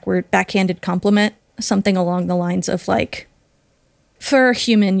a backhanded compliment, something along the lines of like, for a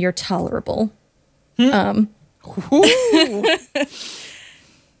human, you're tolerable. And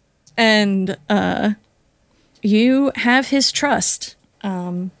you have his trust.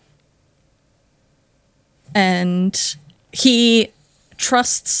 And he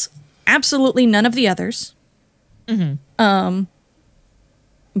trusts absolutely none of the others.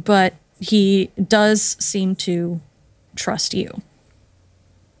 But he does seem to trust you.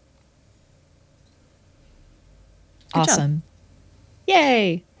 Good job. Awesome.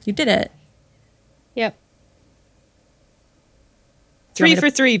 Yay. You did it. Yep. Do you 3 want me for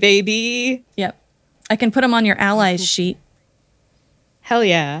to- 3, baby. Yep. I can put him on your allies sheet. Hell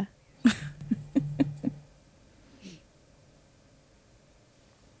yeah.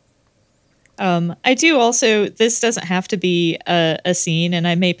 I do also, this doesn't have to be a scene, and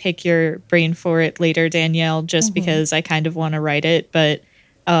I may pick your brain for it later, Danielle, just because I kind of want to write it. But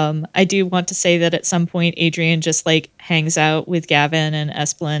I do want to say that at some point, Adrian just like hangs out with Gavin and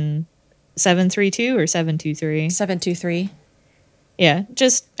Esplin 732 or 723. 723. Yeah,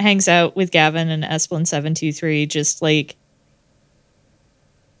 just hangs out with Gavin and Esplin 723, just like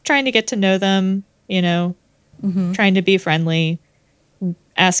trying to get to know them, trying to be friendly,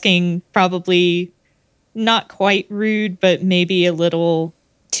 asking probably not quite rude, but maybe a little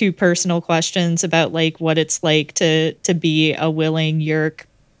too personal questions about like what it's like to be a willing Yeerk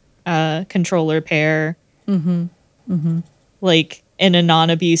controller pair. Like in a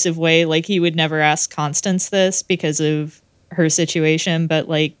non-abusive way. Like he would never ask Constance this because of her situation, but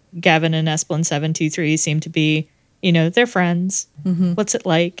like Gavin and Esplin 723 seem to be, they're friends. What's it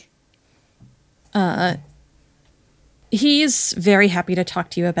like? He's very happy to talk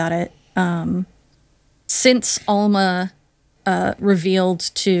to you about it. Since Alma revealed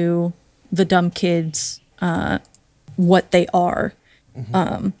to the dumb kids what they are,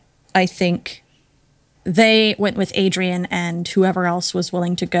 I think they went with Adrian and whoever else was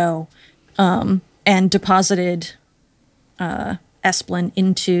willing to go, and deposited Esplin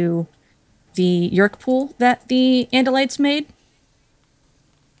into the Yeerk pool that the Andalites made.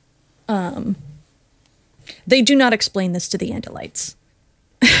 They do not explain this to the Andalites.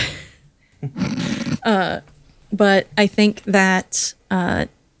 But I think that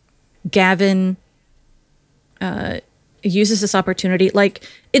Gavin uses this opportunity. Like,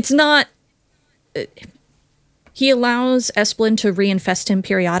 it's not. He allows Esplin to reinfest him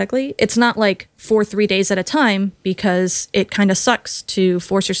periodically. It's not like for 3 days at a time, because it kind of sucks to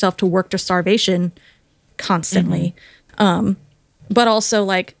force yourself to work to starvation constantly. But also,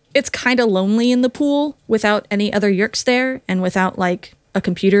 like, it's kind of lonely in the pool without any other Yeerks there and without, like, a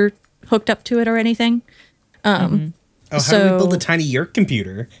computer hooked up to it or anything. Oh, how do we build a tiny Yeerk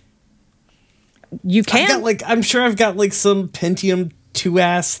computer? You can. I'm sure I've got like some Pentium 2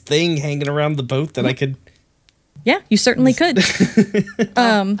 ass thing hanging around the boat that I could. Yeah, you certainly could.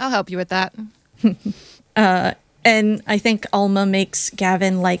 I'll help you with that. And I think Alma makes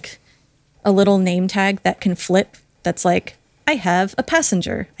Gavin like a little name tag that can flip. That's like, I have a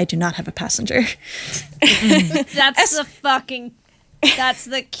passenger. I do not have a passenger. That's that's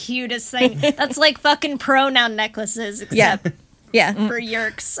the cutest thing. That's like fucking pronoun necklaces, except Yeah. for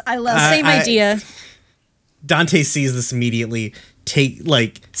Yeerks. I love Same idea. Dante sees this immediately,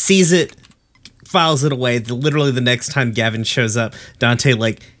 sees it, files it away. Literally the next time Gavin shows up, Dante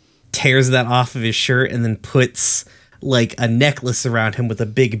like tears that off of his shirt and then puts like a necklace around him with a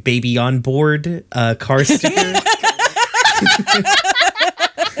big baby on board car sticker.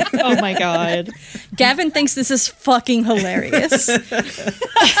 Oh my god. Gavin thinks this is fucking hilarious.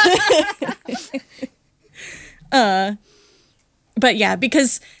 But yeah,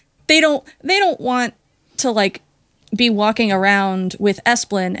 because they don't want to like be walking around with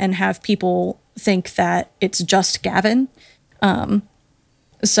Esplin and have people think that it's just Gavin.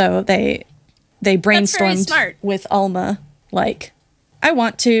 So they brainstormed smart. with Alma, like, I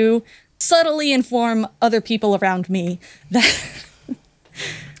want to subtly inform other people around me that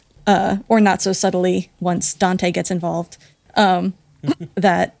or not so subtly once Dante gets involved,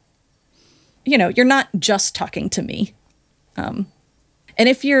 that, you know, you're not just talking to me. And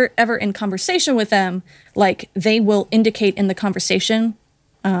if you're ever in conversation with them, like, they will indicate in the conversation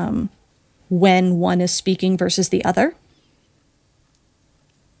when one is speaking versus the other.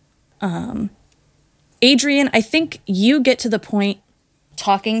 Adrian, I think you get to the point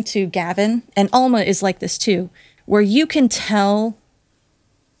talking to Gavin, and Alma is like this too, where you can tell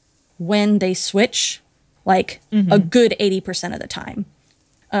when they switch, like, a good 80% of the time,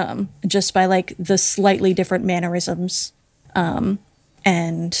 just by like the slightly different mannerisms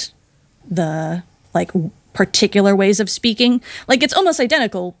and the like particular ways of speaking. Like, it's almost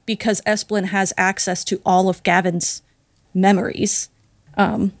identical because Esplin has access to all of Gavin's memories.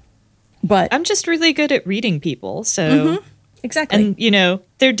 But I'm just really good at reading people, so exactly. and you know,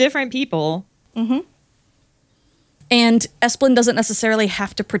 they're different people. And Esplin doesn't necessarily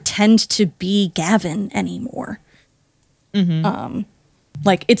have to pretend to be Gavin anymore.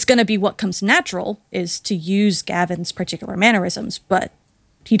 Like, it's going to be what comes natural is to use Gavin's particular mannerisms, but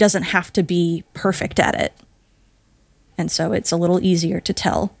he doesn't have to be perfect at it. And so it's a little easier to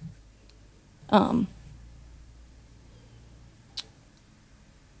tell.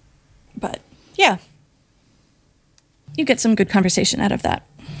 But yeah, you get some good conversation out of that.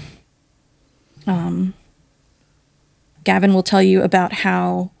 Gavin will tell you about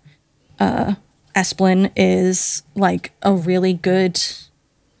how Esplin is like a really good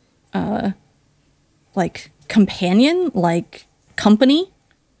like companion, like company,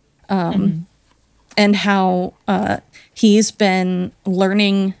 and how he's been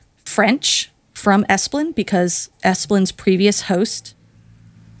learning French from Esplin because Esplin's previous host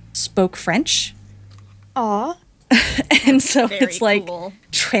spoke French. Aw. And so Very it's like cool.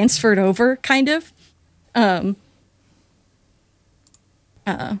 transferred over kind of.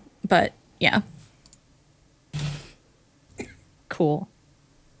 But yeah. Cool.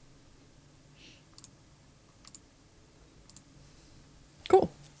 Cool.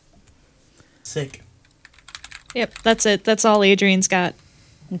 Sick. Yep, that's it. That's all Adrian's got.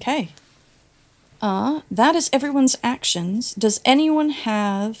 Okay. That is everyone's actions. Does anyone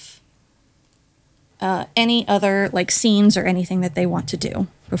have any other like scenes or anything that they want to do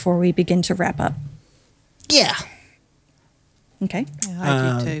before we begin to wrap up? Yeah. Okay. Yeah,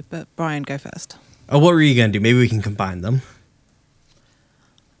 I do too, but Brian, go first. Oh, what were you gonna do? Maybe we can combine them.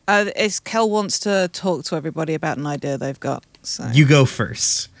 Kel wants to talk to everybody about an idea they've got. So You go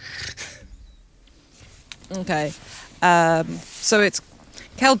first. okay. So it's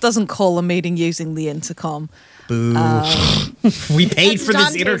Kel doesn't call a meeting using the intercom. Boo. We paid That's for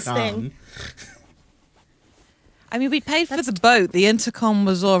this Dante's intercom. thing. I mean, we paid for the boat. The intercom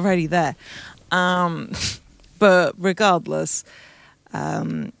was already there. But regardless,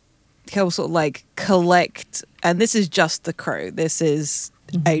 Kel sort of like collect, and this is just the crew. This is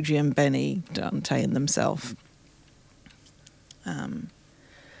Adrian, Benny, Dante, and themselves.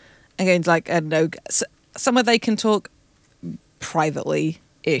 Again, like, I don't know, somewhere they can talk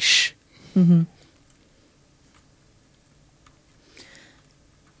privately-ish. Mm-hmm.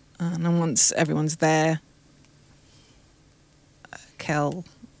 And then once everyone's there, Kel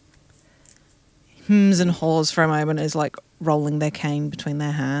hums and haws for a moment, is like rolling their cane between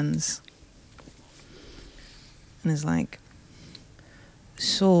their hands. And is like,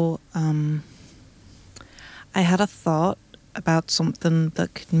 so, I had a thought about something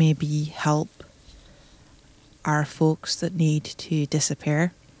that could maybe help our folks that need to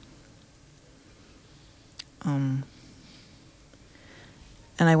disappear. And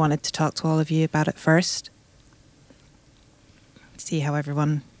I wanted to talk to all of you about it first. See how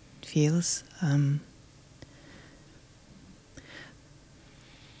everyone feels.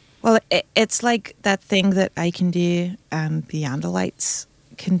 Well, it's like that thing that I can do and the Andalites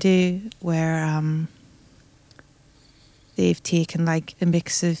can do, where they've taken like a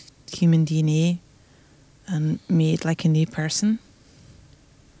mix of human DNA and made like a new person.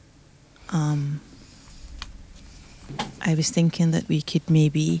 I was thinking that we could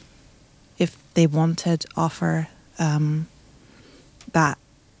maybe, if they wanted, offer that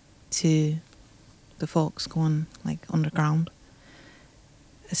to the folks going like underground,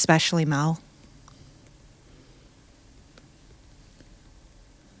 especially Mal.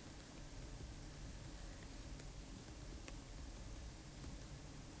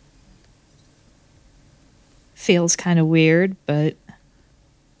 Feels kind of weird, but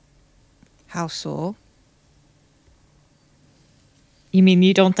How so? you mean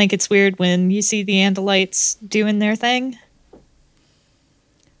you don't think it's weird when you see the Andalites doing their thing?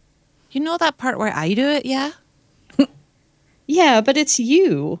 You know that part where I do it, yeah? Yeah, but it's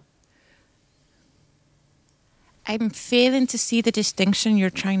you. I'm failing to see the distinction you're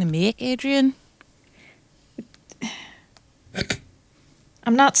trying to make, Adrian.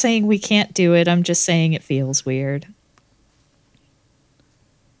 I'm not saying we can't do it. I'm just saying it feels weird.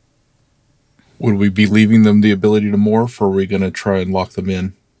 Would we be leaving them the ability to morph, or are we going to try and lock them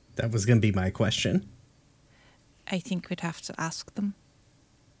in? That was going to be my question. I think we'd have to ask them.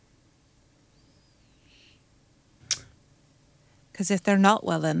 Because if they're not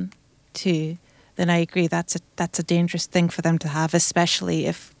willing to, then I agree that's a dangerous thing for them to have, especially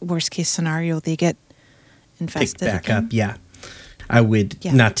if worst case scenario they get infested. Pick back again. up, yeah. I would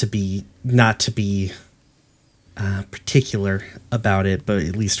Yeah. not to be particular about it, but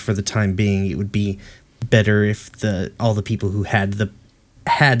at least for the time being, it would be better if all the people who had the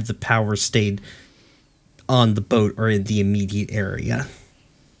power stayed on the boat or in the immediate area.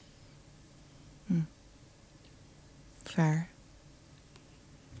 Fair.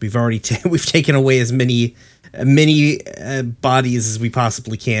 We've already we've taken away as many bodies as we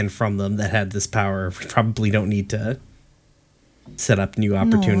possibly can from them that had this power. We probably don't need to set up new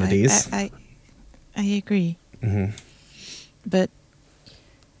opportunities. No, I agree. Mm-hmm. But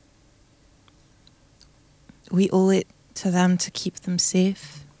we owe it to them to keep them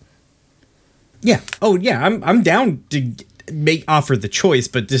safe. Yeah. Oh, yeah. I'm down to offer the choice,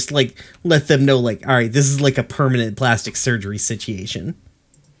 but just like let them know, like, all right, this is like a permanent plastic surgery situation.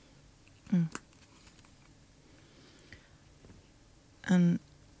 And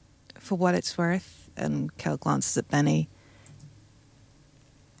for what it's worth, and Kel glances at Benny,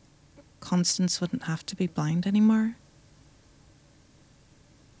 Constance wouldn't have to be blind anymore.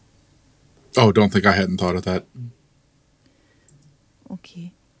 Oh, don't think I hadn't thought of that.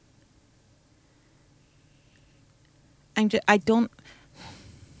 Okay. I'm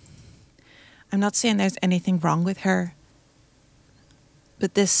not saying there's anything wrong with her,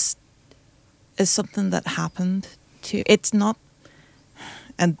 but this is something that happened to. It's not,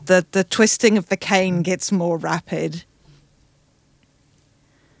 and the twisting of the cane gets more rapid.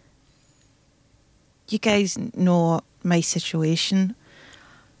 You guys know my situation.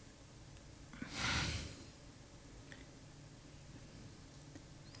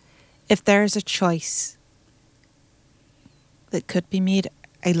 If there's a choice that could be made,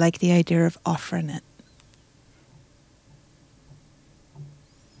 I like the idea of offering it.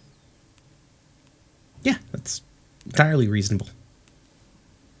 Yeah, that's entirely reasonable.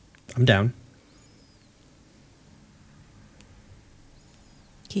 I'm down.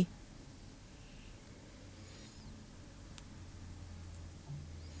 Okay.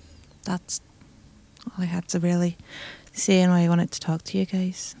 That's all I had to really say and why I wanted to talk to you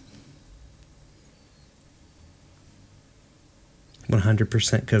guys.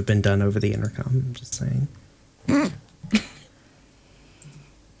 100% could have been done over the intercom. I'm just saying.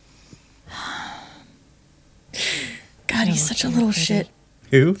 God, he's such a little shit.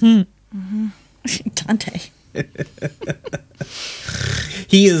 Who? Dante.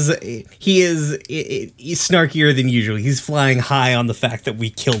 He is snarkier than usual. He's flying high on the fact that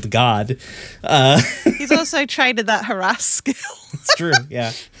we killed God. He's also traded that harass skill. It's true,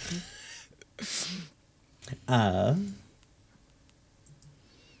 yeah. Yeah,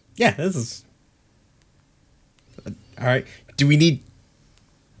 this is all right. Do we need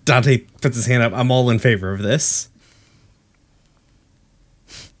Dante puts his hand up? I'm all in favor of this.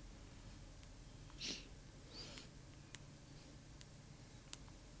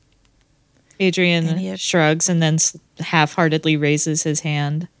 Adrian Idiot. shrugs and then half-heartedly raises his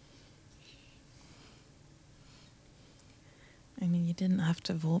hand. I mean, you didn't have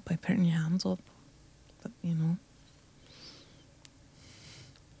to vote by putting your hands up, but you know.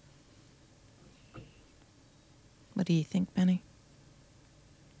 What do you think, Benny?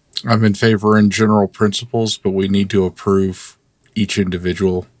 I'm in favor in general principles, but we need to approve each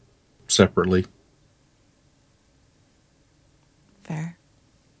individual separately. Fair.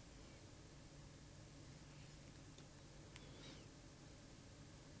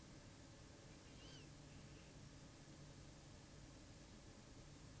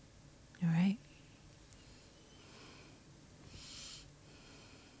 All right.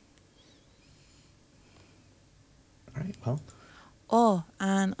 All right, well. Oh,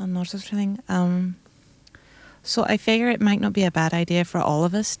 and another thing. So I figure it might not be a bad idea for all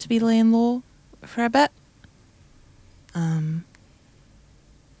of us to be laying low for a bit.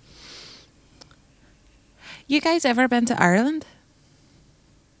 You guys ever been to Ireland?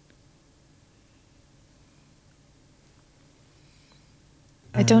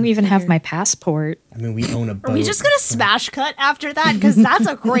 I don't even have my passport. I mean, we own a boat. Are we just gonna smash cut after that? Because that's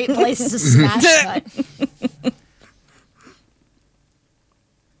a great place to smash cut.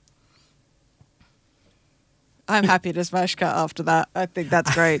 I'm happy to smash cut after that. I think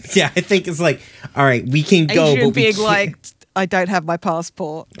that's great. Yeah, I think it's like, all right, we can go, Adrian but we being can't, like, I don't have my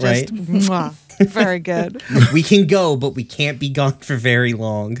passport. Just, Right. mwah. Very good. we can go, but we can't be gone for very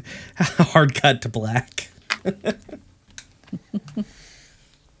long. Hard cut to black.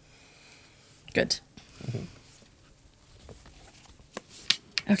 Good.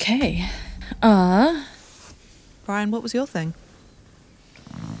 Okay. Uh, Brian, what was your thing?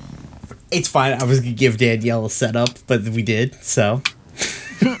 It's fine. I was gonna give Danielle a setup, but we did, so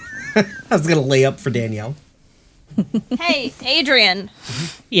I was gonna lay up for Danielle. Hey, Adrian,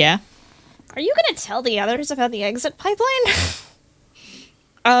 Yeah. are you gonna tell the others about the exit pipeline?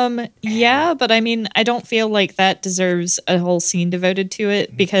 Yeah, but I mean, I don't feel like that deserves a whole scene devoted to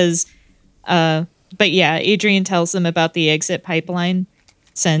it because, but yeah, Adrian tells them about the exit pipeline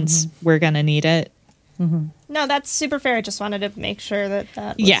since we're gonna need it. No, that's super fair. I just wanted to make sure that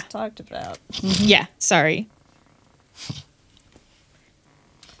was Yeah. talked about. Yeah, sorry.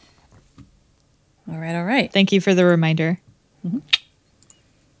 all right, all right. Thank you for the reminder.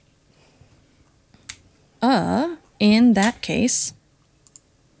 In that case,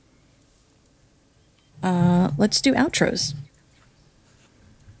 let's do outros.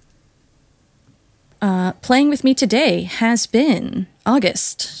 Playing with me today has been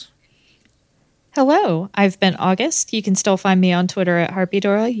August. Hello, I've been August. You can still find me on Twitter at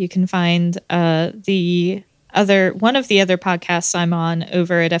Harpydora. You can find one of the other podcasts I'm on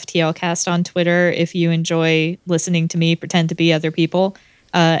over at FTLcast on Twitter if you enjoy listening to me pretend to be other people.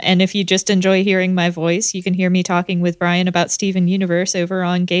 And if you just enjoy hearing my voice, you can hear me talking with Brian about Steven Universe over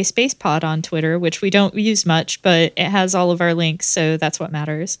on Gay Space Pod on Twitter, which we don't use much, but it has all of our links, so that's what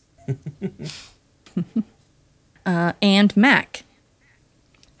matters. And Mac.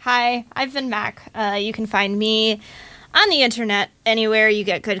 Hi, I've been Mac. You can find me on the internet anywhere you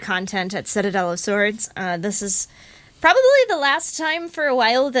get good content at Citadel of Swords. This is probably the last time for a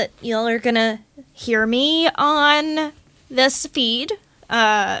while that y'all are gonna hear me on this feed,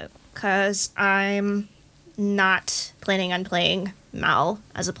 because I'm not planning on playing Mal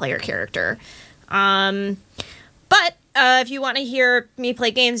as a player character. But if you want to hear me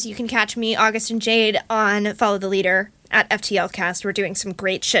play games, you can catch me, August and Jade, on Follow the Leader at FTLcast. We're doing some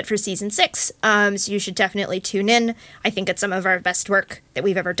great shit for season 6, so you should definitely tune in. I think it's some of our best work that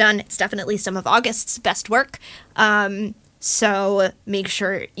we've ever done. It's definitely some of August's best work, so make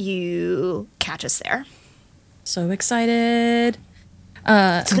sure you catch us there. So excited.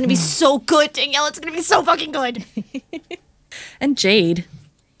 It's gonna be so good, Danielle. It's gonna be so fucking good. And Jade.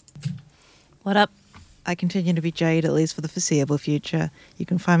 What up? I continue to be Jade, at least for the foreseeable future. You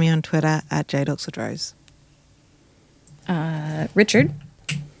can find me on Twitter at JadeOxfordRose. Richard.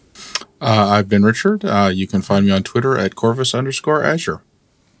 I've been Richard. You can find me on Twitter at Corvus_Azure.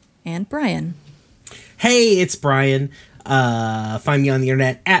 And Brian. Hey, it's Brian. Find me on the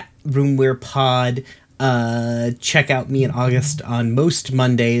internet at RoomwarePod. Check out me and August on most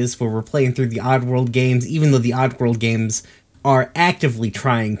Mondays where we're playing through the Oddworld games, even though the Oddworld games are actively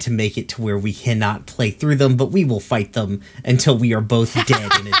trying to make it to where we cannot play through them, but we will fight them until we are both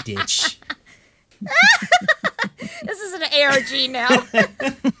dead in a ditch. This is an ARG now.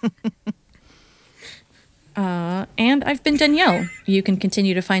 And I've been Danielle. You can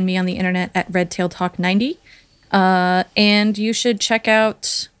continue to find me on the internet at RedTailTalk90. And you should check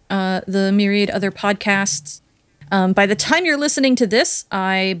out the myriad other podcasts. By the time you're listening to this,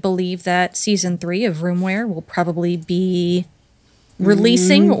 I believe that season 3 of Roomware will probably be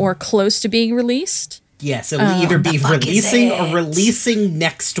releasing or close to being released. Yes, it will either be releasing or releasing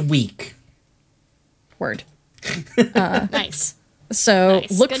next week. Word. Nice. So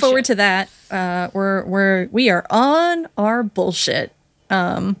Nice. look Good forward shit. to that. We are on our bullshit.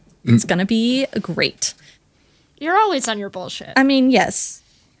 It's gonna be great. You're always on your bullshit. I mean, yes,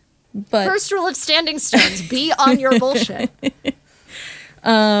 but First rule of Standing Stones, be on your bullshit.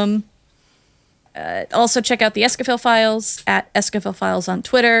 also check out the Escafil Files at Escafil Files on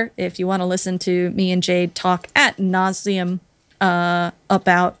Twitter if you want to listen to me and Jade talk ad nauseum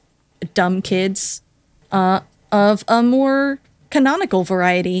about dumb kids of a more canonical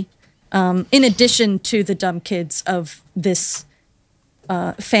variety, in addition to the dumb kids of this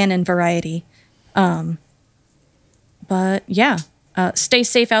fanon variety. But yeah, stay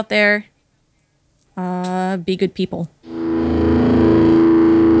safe out there. Be good people.